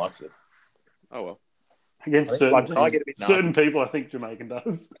Jamaican likes it. Oh, well. Against certain people, I think Jamaican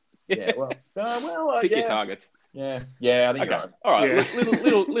does. Yeah, pick your targets. Yeah, I think you're right. All right,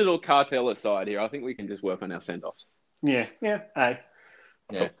 little cartel aside here. I think we can just work on our send-offs. Yeah. Hey.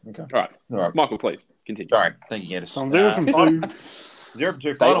 Yeah. Okay. All right. Michael, please continue. Sorry, thank you, Gaddis. So I'm 0 from 2. 0 from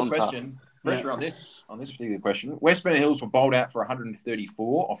 2. Final question. Pressure on this particular question. West Bennett Hills were bowled out for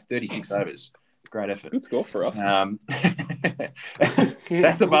 134 off 36 overs. Great effort. Good score for us.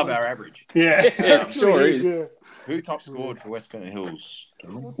 That's above our average. Yeah, it sure is. Yeah. Who top scored for West Bennett Hills?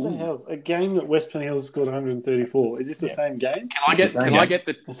 What the hell? A game that West Bennett Hills scored 134. Is this the same game? Can I get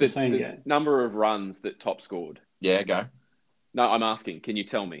the number of runs that top scored? Yeah, go. No, I'm asking. Can you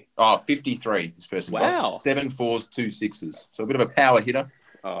tell me? 53. This person got. Wow. 7 4s, 2 6s. So a bit of a power hitter.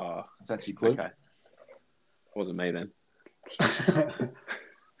 That's your clue. Okay. Wasn't me then.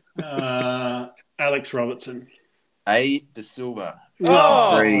 Alex Robertson. A. De Silva.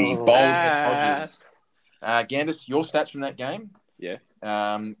 3. Bold S. Hodges. Gandis, your stats from that game? Yeah.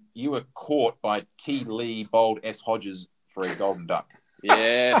 You were caught by T. Lee, Bold S. Hodges for a golden duck.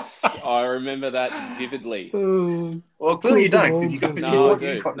 Yes, I remember that vividly. Well, clearly you don't. No, I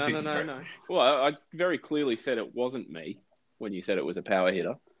do. No. Well, I very clearly said it wasn't me when you said it was a power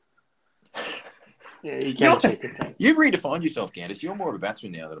hitter. Yeah, you can check it. You've redefined yourself, Gandis. You're more of a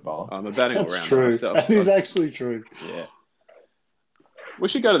batsman now than a bowler. I'm a batting all-rounder. That's true. Myself, that is actually true. Yeah. We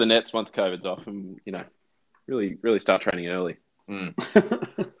should go to the nets once COVID's off and, really start training early.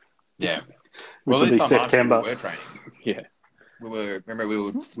 Yeah. Which will be September. We were training. Yeah.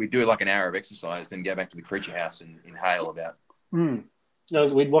 We'd do like an hour of exercise, then go back to the Creature House and inhale about.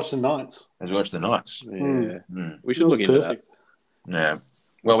 We'd watch the Knights. We'd watch the Knights. Yeah. We should look into that. Yeah.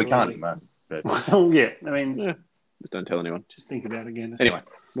 Well, we can't anymore. But... Well, yeah. I mean, just don't tell anyone. Just think about it again. Anyway,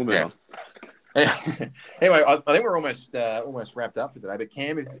 we'll move on. Anyway, I think we're almost wrapped up for today. But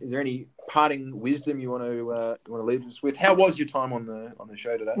Cam, is there any parting wisdom you want to leave us with? How was your time on the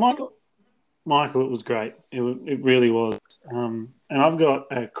show today, Michael? It was great. It really was. And I've got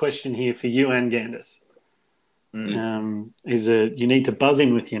a question here for you and Gandis. You need to buzz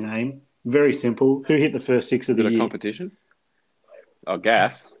in with your name. Very simple. Who hit the first 6 of the year? Is it a competition? Oh,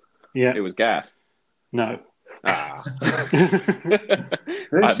 Gas. Yeah. It was Gas. No. I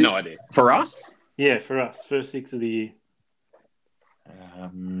have no idea. For us? Yeah, for us. First 6 of the year.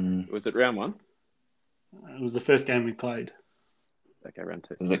 Was it round 1? It was the first game we played. Okay, round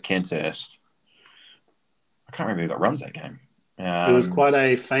 2. It was at Kenthurst. I can't remember who got runs that game. It was quite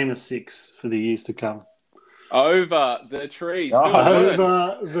a famous 6 for the years to come. Over the trees. Over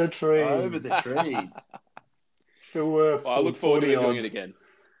the trees. Over the trees. I look forward to doing it again.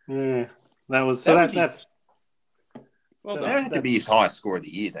 Yeah, that's. Well, that had to be his highest score of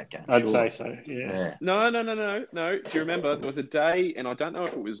the year, that game. I'd say so, yeah. No. Do you remember? There was a day, and I don't know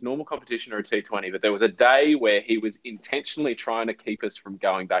if it was normal competition or a T20, but there was a day where he was intentionally trying to keep us from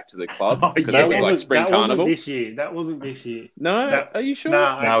going back to the club. That wasn't this year. That wasn't this year. No? Are you sure? No,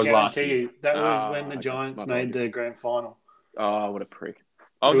 I guarantee you. That was when the Giants made the grand final. Oh, what a prick.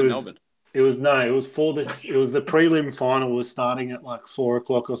 I was in Melbourne. It was the prelim final was starting at like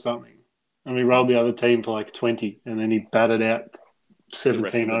 4:00 or something. and we rolled the other team for like 20, and then he batted out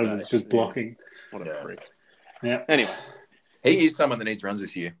 17 overs just blocking. What a freak. Yeah. Anyway. He is someone that needs runs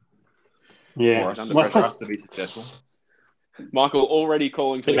this year. Yeah. For us to be successful. Michael already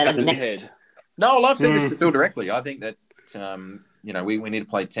calling for the head. No, I've said this to Phil directly. I think that, we need to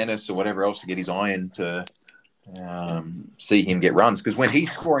play tennis or whatever else to get his eye in to see him get runs. Because when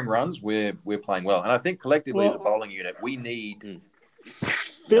he's scoring runs, we're playing well. And I think collectively as a bowling unit, we need...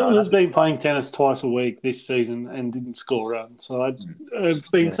 Phil has been playing tennis twice a week this season and didn't score runs. So I've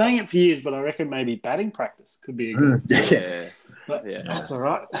been saying it for years, but I reckon maybe batting practice could be a good... But that's all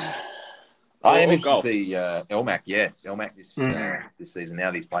right. I am interested to see Elmac. Yeah, Elmac this season.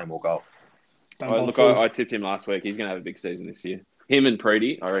 Now that he's playing more golf. I tipped him last week. He's going to have a big season this year. Him and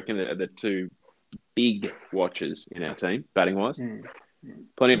Preety, I reckon, are the two big watchers in our team, batting wise.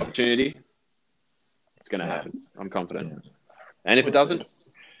 Plenty of opportunity. It's going to happen. I'm confident. And if it doesn't,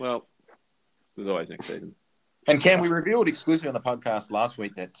 well, there's always next season. And Cam, we revealed exclusively on the podcast last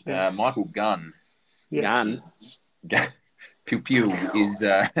week that Michael Gunn, Pew Pew, is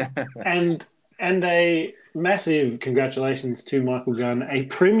and a massive congratulations to Michael Gunn, a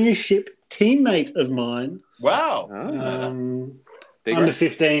premiership teammate of mine. Wow. Under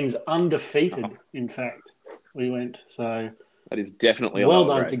 15s, undefeated, in fact, we went. So that is definitely well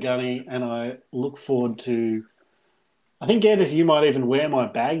done to Gunny, and I look forward to... I think, Gandis, you might even wear my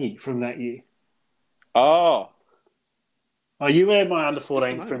baggie from that year. Oh, you wear my under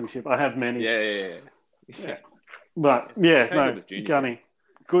 14s premiership. I have many. Yeah. But, Gunny,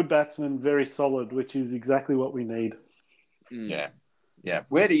 good batsman, very solid, which is exactly what we need. Yeah.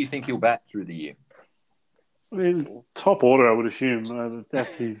 Where do you think he'll bat through the year? His top order, I would assume.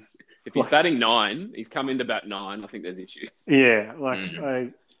 That's his... If he's batting 9, he's come into bat 9, I think there's issues. Yeah,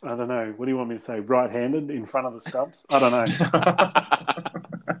 I don't know. What do you want me to say? Right-handed in front of the stumps? I don't know.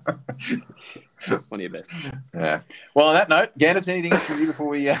 One of your best. Yeah. Well, on that note, Gandis, anything else from you before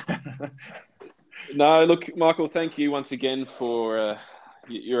we... No, look, Michael, thank you once again for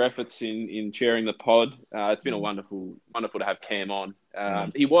your efforts in chairing the pod. It's been a wonderful to have Cam on.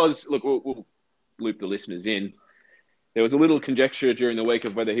 He was... Look, we'll loop the listeners in. There was a little conjecture during the week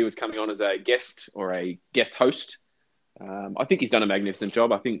of whether he was coming on as a guest or a guest host. I think he's done a magnificent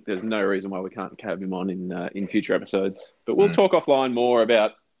job. I think there's no reason why we can't have him on in future episodes. But we'll talk offline more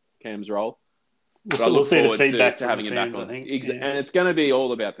about Cam's role. We'll see the feedback to having him back on. I think. And it's going to be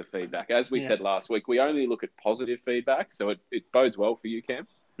all about the feedback. As we said last week, we only look at positive feedback, so it bodes well for you, Cam.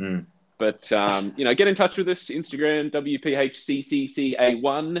 But, get in touch with us, Instagram,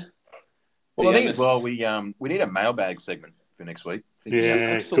 WPHCCCCA1. Well, I think as well, we need a mailbag segment for next week.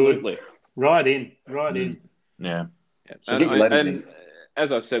 Absolutely. Good. Right in. Yeah. So and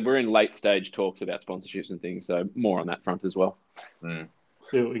as I've said, we're in late stage talks about sponsorships and things, so more on that front as well.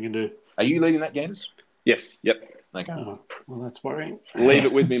 See what we can do. Are you leading that, Gandis? Yes. Yep. Okay. Oh, well, that's worrying. Leave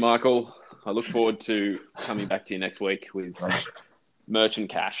it with me, Michael. I look forward to coming back to you next week with merch and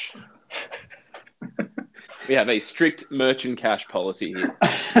cash. We have a strict merch and cash policy here.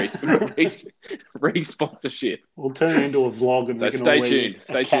 Re-sponsorship. We'll turn it into a vlog and so stay tuned.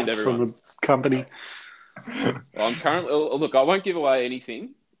 Stay tuned, everyone. From the company. Well, I'm currently... Look, I won't give away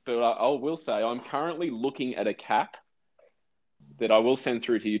anything, but I will say I'm currently looking at a cap that I will send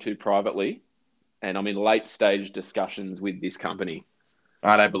through to you two privately, and I'm in late stage discussions with this company.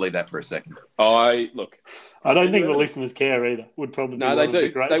 I don't believe that for a second. I don't think the listeners care either. Would probably no, they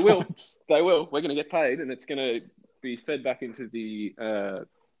do. They will. They will. We're going to get paid, and it's going to be fed back into the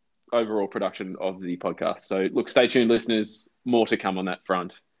overall production of the podcast. So, look, stay tuned, listeners. More to come on that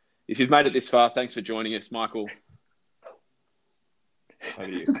front. If you've made it this far, thanks for joining us, Michael. Over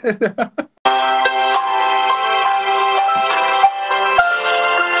to you.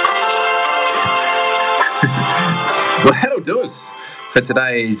 Well, that'll do us for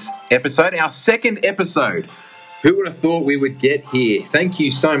today's episode, our second episode. Who would have thought we would get here? Thank you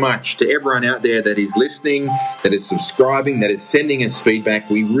so much to everyone out there that is listening, that is subscribing, that is sending us feedback.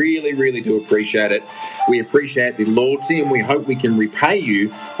 We really, really do appreciate it. We appreciate the loyalty, and we hope we can repay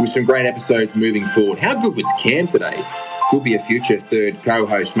you with some great episodes moving forward. How good was Cam today? Could be a future third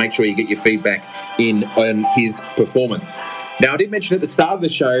co-host. Make sure you get your feedback in on his performance. Now, I did mention at the start of the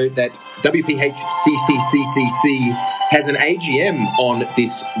show that WPHCCCCC has an AGM on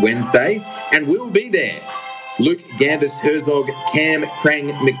this Wednesday, and we'll be there. Luke Gandis, Herzog, Cam,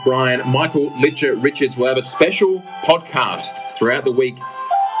 Krang, McBrien, Michael Litcher, Richards will have a special podcast throughout the week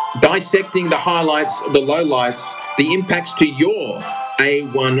dissecting the highlights, the lowlights, the impacts to your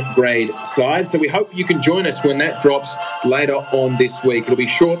A1 grade side. So we hope you can join us when that drops later on this week. It'll be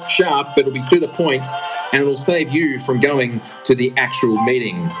short, sharp, but it'll be to the point, and it'll save you from going to the actual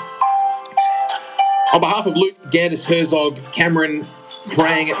meeting. On behalf of Luke, Gandis, Herzog, Cameron,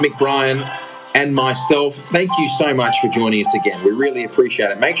 Krang, McBrien, and myself, thank you so much for joining us again. We really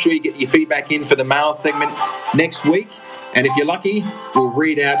appreciate it. Make sure you get your feedback in for the mail segment next week. And if you're lucky, we'll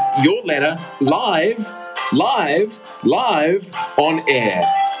read out your letter live on air.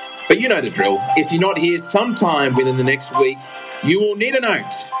 But you know the drill. If you're not here sometime within the next week, you will need a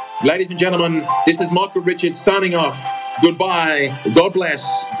note. Ladies and gentlemen, this is Michael Richards signing off. Goodbye, God bless,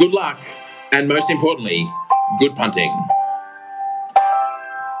 good luck, and most importantly, good punting.